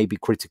those who are maybe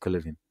critical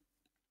of him?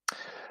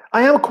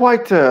 I am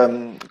quite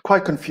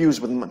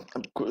confused with.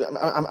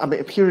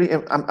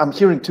 I'm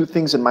hearing two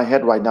things in my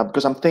head right now,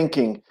 because I'm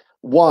thinking,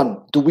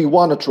 one, do we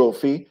want a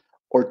trophy,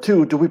 or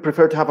two, do we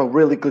prefer to have a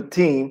really good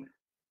team,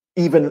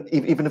 even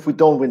if we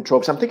don't win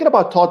trophies? I'm thinking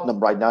about Tottenham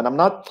right now, and I'm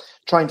not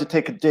trying to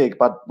take a dig,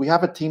 but we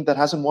have a team that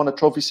hasn't won a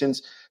trophy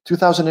since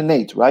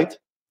 2008, right?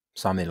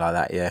 Something like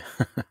that, yeah.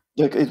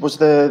 It was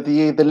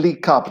the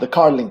League Cup, the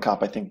Carling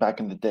Cup, I think,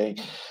 back in the day.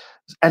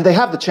 And they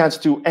have the chance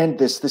to end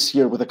this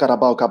year with a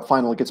Carabao Cup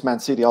final against Man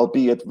City,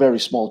 albeit very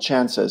small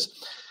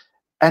chances.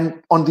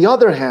 And on the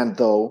other hand,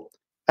 though,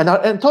 and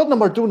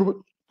Tottenham are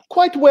doing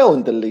quite well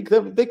in the league.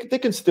 They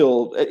can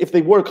still, if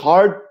they work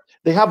hard,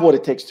 they have what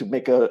it takes to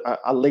make a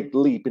late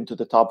leap into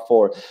the top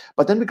four.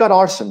 But then we got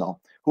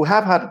Arsenal, who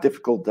have had a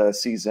difficult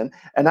season.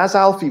 And as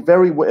Alfie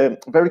very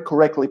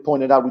correctly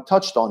pointed out, we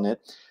touched on it,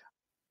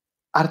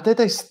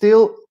 Arteta is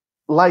still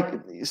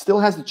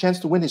has the chance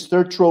to win his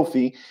third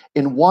trophy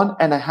in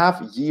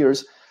 1.5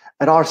 years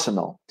at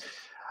Arsenal.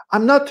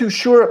 I'm not too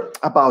sure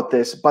about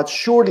this, but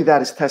surely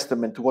that is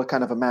testament to what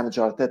kind of a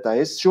manager Arteta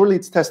is. Surely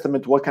it's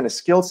testament to what kind of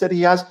skill set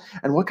he has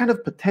and what kind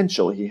of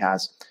potential he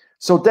has.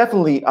 So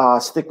definitely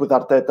stick with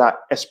Arteta,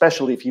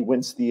 especially if he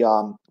wins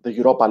the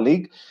Europa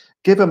League.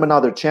 Give him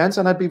another chance,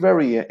 and I'd be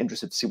very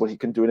interested to see what he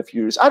can do in a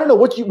few years. I don't know,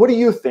 what do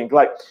you think?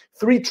 Like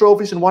 3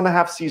 trophies in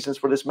 1.5 seasons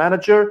for this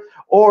manager,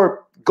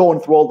 or going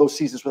through all those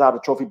seasons without a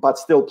trophy, but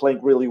still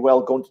playing really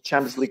well, going to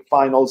Champions League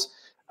finals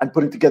and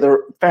putting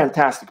together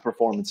fantastic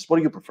performances? What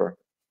do you prefer?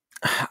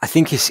 I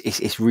think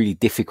it's really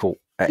difficult.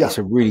 It's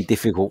a really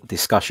difficult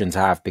discussion to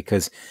have,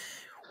 because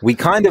we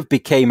kind of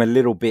became a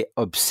little bit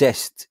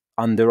obsessed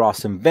under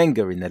Arsene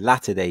Wenger in the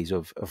latter days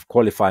of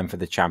qualifying for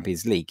the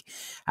Champions League.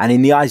 And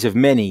in the eyes of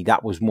many,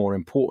 that was more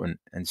important,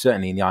 and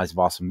certainly in the eyes of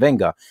Arsene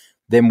Wenger,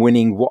 than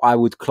winning what I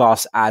would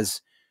class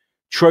as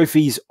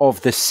trophies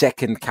of the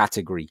second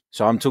category.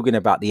 So I'm talking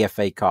about the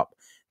FA Cup,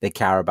 the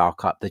Carabao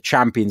Cup, the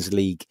Champions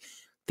League,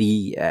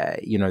 the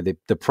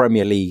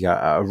Premier League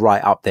are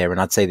right up there.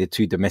 And I'd say the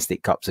 2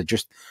 domestic cups are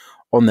just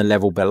on the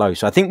level below.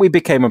 So I think we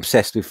became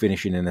obsessed with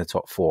finishing in the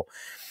top 4.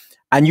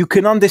 And you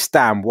can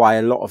understand why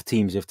a lot of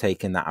teams have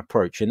taken that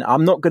approach. And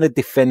I'm not going to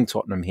defend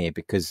Tottenham here,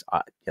 because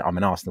I'm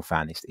an Arsenal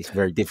fan. It's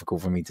very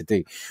difficult for me to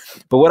do.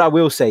 But what I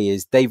will say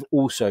is they've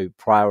also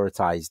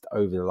prioritised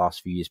over the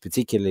last few years,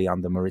 particularly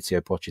under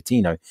Maurizio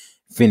Pochettino,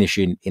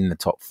 finishing in the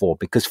top 4,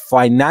 because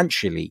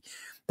financially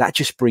that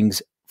just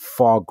brings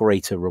far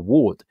greater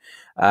reward.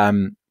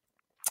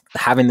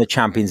 Having the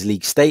Champions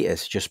League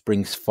status just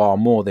brings far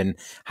more than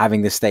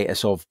having the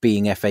status of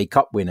being FA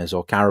Cup winners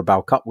or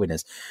Carabao Cup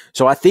winners.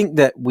 So I think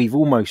that we've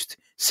almost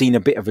seen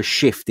a bit of a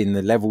shift in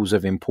the levels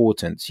of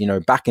importance.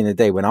 Back in the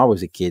day when I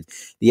was a kid,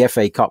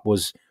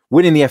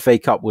 winning the FA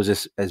Cup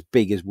was as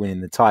big as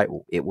winning the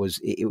title. It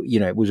was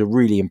a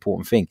really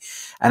important thing.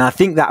 And I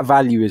think that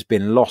value has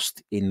been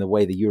lost in the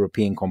way the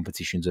European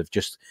competitions have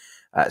just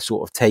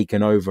sort of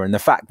taken over. And the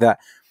fact that,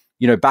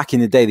 back in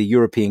the day, the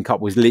European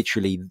Cup was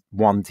literally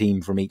one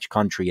team from each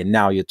country. And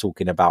now you're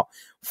talking about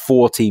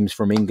 4 teams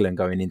from England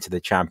going into the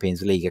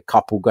Champions League, a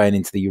couple going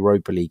into the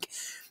Europa League,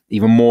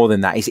 even more than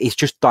that. It's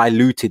just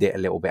diluted it a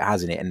little bit,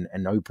 hasn't it?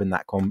 And opened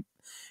that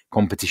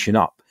competition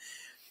up.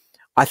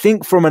 I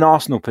think from an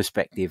Arsenal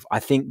perspective, I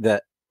think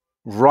that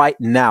right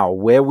now,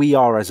 where we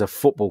are as a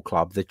football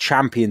club, the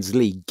Champions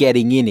League,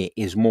 getting in it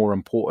is more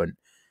important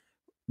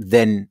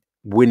than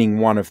winning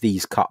one of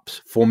these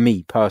cups, for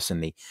me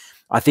personally.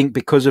 I think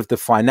because of the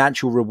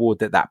financial reward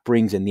that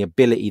brings and the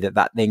ability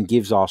that then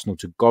gives Arsenal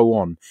to go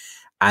on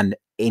and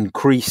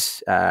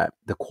increase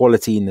the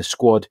quality in the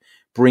squad,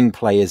 bring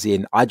players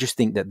in. I just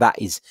think that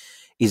is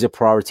a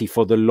priority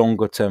for the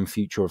longer term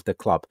future of the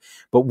club.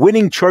 But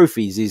winning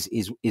trophies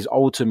is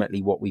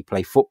ultimately what we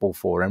play football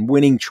for. And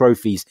winning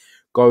trophies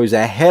goes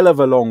a hell of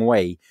a long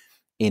way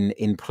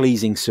in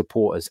pleasing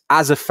supporters.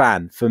 As a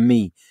fan, for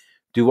me,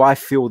 do I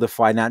feel the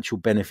financial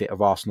benefit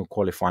of Arsenal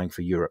qualifying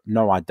for Europe?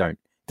 No, I don't.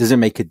 Doesn't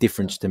make a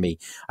difference to me.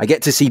 I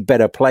get to see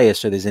better players,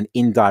 so there's an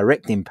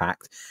indirect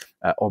impact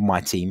on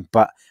my team,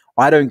 but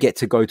I don't get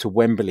to go to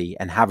Wembley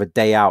and have a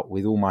day out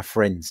with all my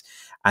friends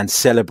and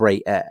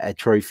celebrate a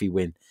trophy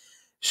win.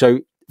 So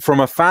from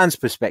a fan's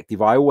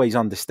perspective, I always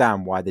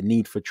understand why the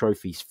need for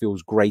trophies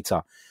feels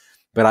greater.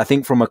 But I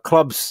think from a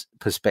club's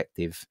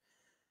perspective,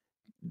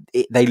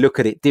 they look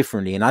at it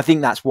differently. And I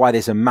think that's why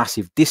there's a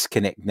massive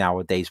disconnect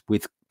nowadays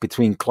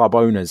between club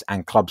owners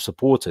and club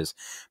supporters,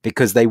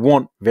 because they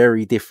want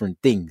very different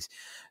things.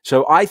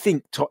 So I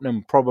think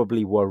Tottenham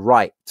probably were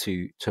right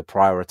to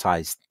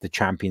prioritise the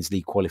Champions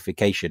League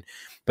qualification.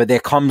 But there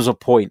comes a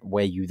point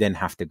where you then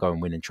have to go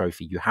and win a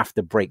trophy. You have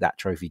to break that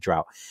trophy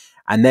drought.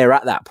 And they're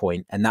at that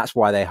point, and that's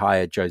why they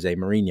hired Jose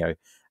Mourinho.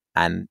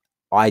 And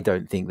I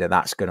don't think that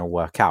that's going to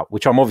work out,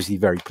 which I'm obviously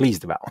very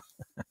pleased about.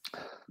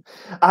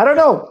 I don't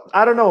know.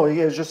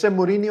 Jose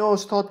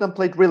Mourinho's Tottenham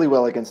played really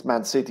well against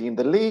Man City in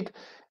the league.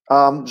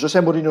 Jose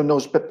Mourinho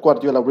knows Pep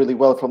Guardiola really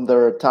well from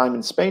their time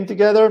in Spain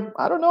together.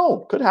 I don't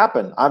know. Could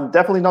happen. I'm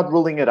definitely not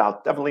ruling it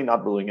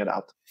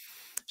out.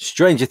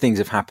 Stranger things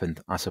have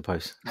happened, I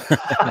suppose.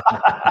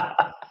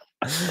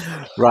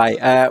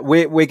 Right.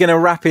 We're going to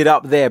wrap it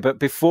up there. But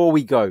before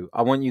we go,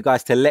 I want you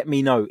guys to let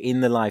me know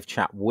in the live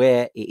chat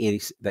where it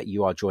is that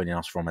you are joining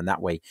us from. And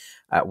that way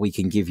we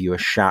can give you a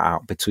shout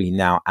out between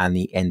now and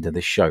the end of the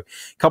show. A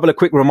couple of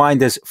quick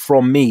reminders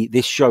from me.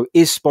 This show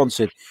is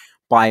sponsored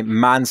by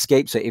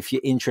Manscaped. So if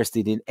you're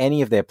interested in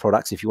any of their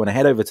products, if you want to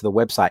head over to the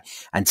website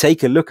and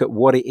take a look at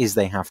what it is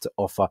they have to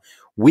offer,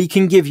 we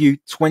can give you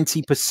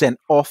 20%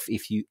 off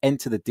if you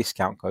enter the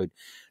discount code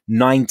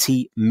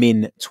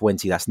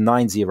 90min20. That's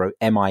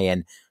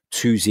 90min20.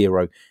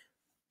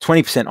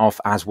 20% off,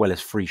 as well as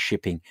free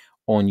shipping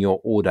on your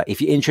order. If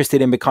you're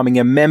interested in becoming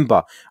a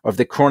member of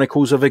the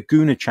Chronicles of a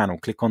Gooner channel,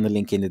 click on the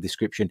link in the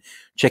description.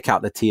 Check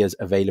out the tiers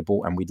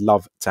available, and we'd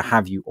love to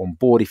have you on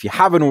board. If you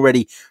haven't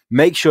already,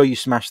 make sure you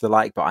smash the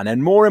like button.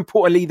 And more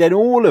importantly than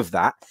all of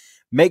that,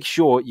 make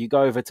sure you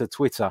go over to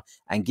Twitter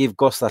and give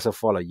Costas a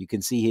follow. You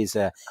can see his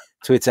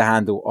Twitter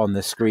handle on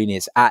the screen.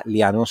 It's at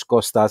Lianos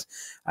Costas.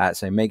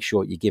 So make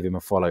sure you give him a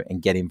follow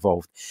and get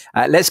involved.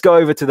 Let's go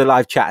over to the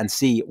live chat and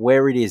see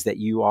where it is that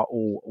you are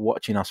all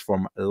watching us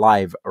from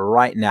live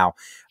right now.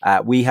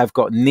 We have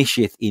got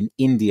Nishith in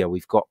India.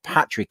 We've got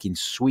Patrick in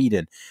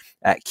Sweden.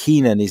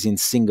 Keenan is in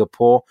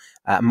Singapore.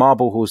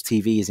 Marble Halls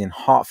TV is in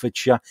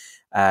Hertfordshire.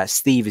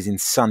 Steve is in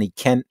sunny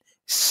Kent.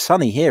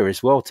 Sunny here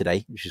as well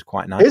today, which is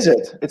quite nice. Is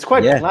it? It's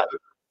quite cloudy.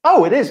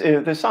 Oh, it is.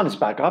 The sun is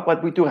back up,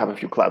 but we do have a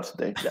few clouds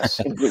today. Yes,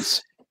 in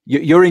Greece.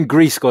 You're in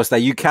Greece, Costa.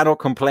 You cannot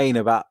complain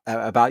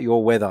about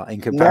your weather in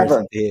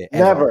comparison to here.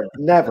 Never.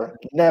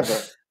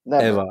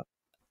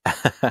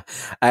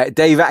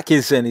 Dave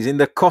Atkinson is in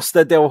the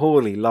Costa del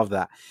Hawley. Love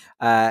that.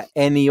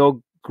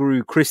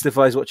 Eniogru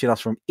Christopher is watching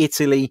us from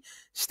Italy.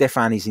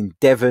 Stefan is in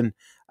Devon.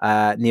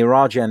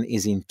 Nirajan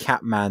is in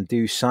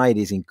Kathmandu. Said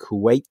is in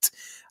Kuwait.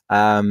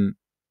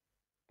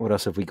 What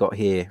else have we got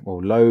here?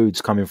 Well, loads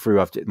coming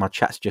through. My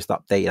chat's just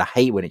updated. I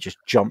hate when it just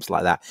jumps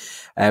like that.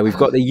 We've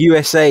got the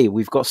USA.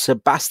 We've got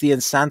Sebastian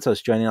Santos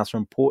joining us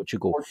from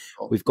Portugal.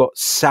 We've got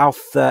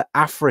South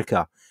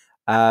Africa.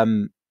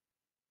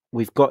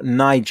 We've got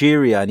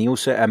Nigeria.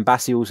 And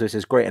Bassi also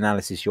says, great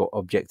analysis. Your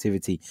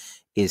objectivity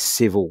is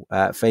civil.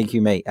 Thank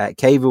you, mate.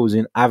 Cavill's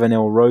in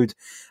Avenel Road.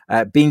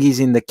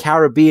 Bingy's in the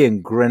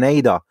Caribbean,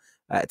 Grenada,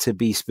 to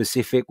be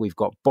specific. We've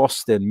got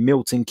Boston,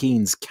 Milton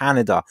Keynes,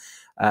 Canada.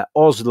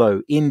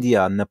 Oslo,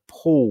 India,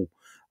 Nepal,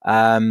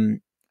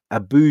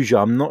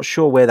 Abuja. I'm not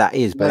sure where that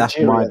is, but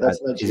Nigeria,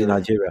 that's in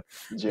Nigeria.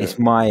 It's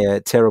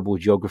my terrible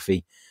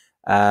geography.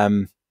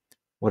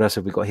 What else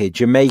have we got here?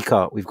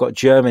 Jamaica. We've got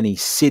Germany,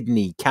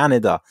 Sydney,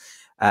 Canada,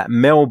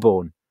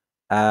 Melbourne.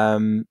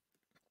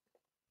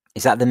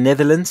 Is that the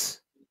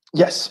Netherlands?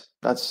 Yes,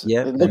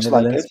 it looks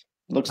like it.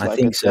 I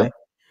think so.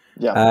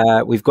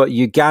 Yeah. We've got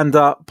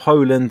Uganda,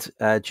 Poland,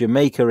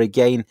 Jamaica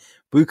again,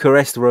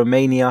 Bucharest,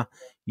 Romania,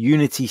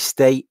 Unity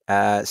State,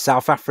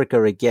 South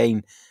Africa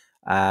again,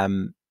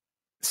 San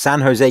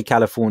Jose,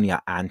 California,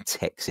 and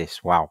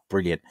Texas. Wow,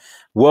 brilliant.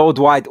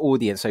 Worldwide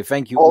audience. So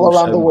thank you all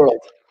around the world.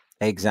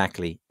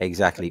 Exactly.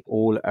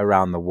 All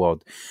around the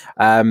world.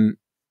 Don't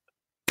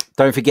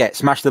forget,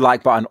 smash the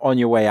like button on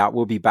your way out.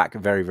 We'll be back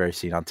very, very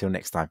soon. Until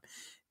next time,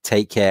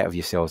 take care of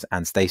yourselves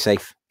and stay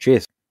safe.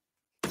 Cheers.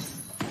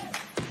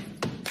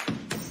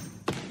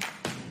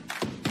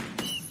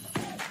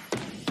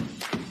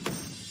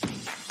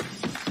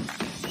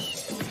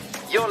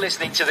 You're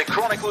listening to the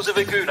Chronicles of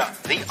a Gooner,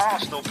 the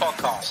Arsenal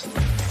podcast.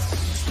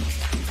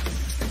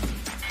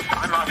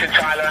 I'm Martin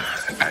Tyler,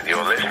 and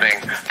you're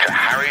listening to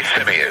Harry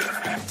Symeou.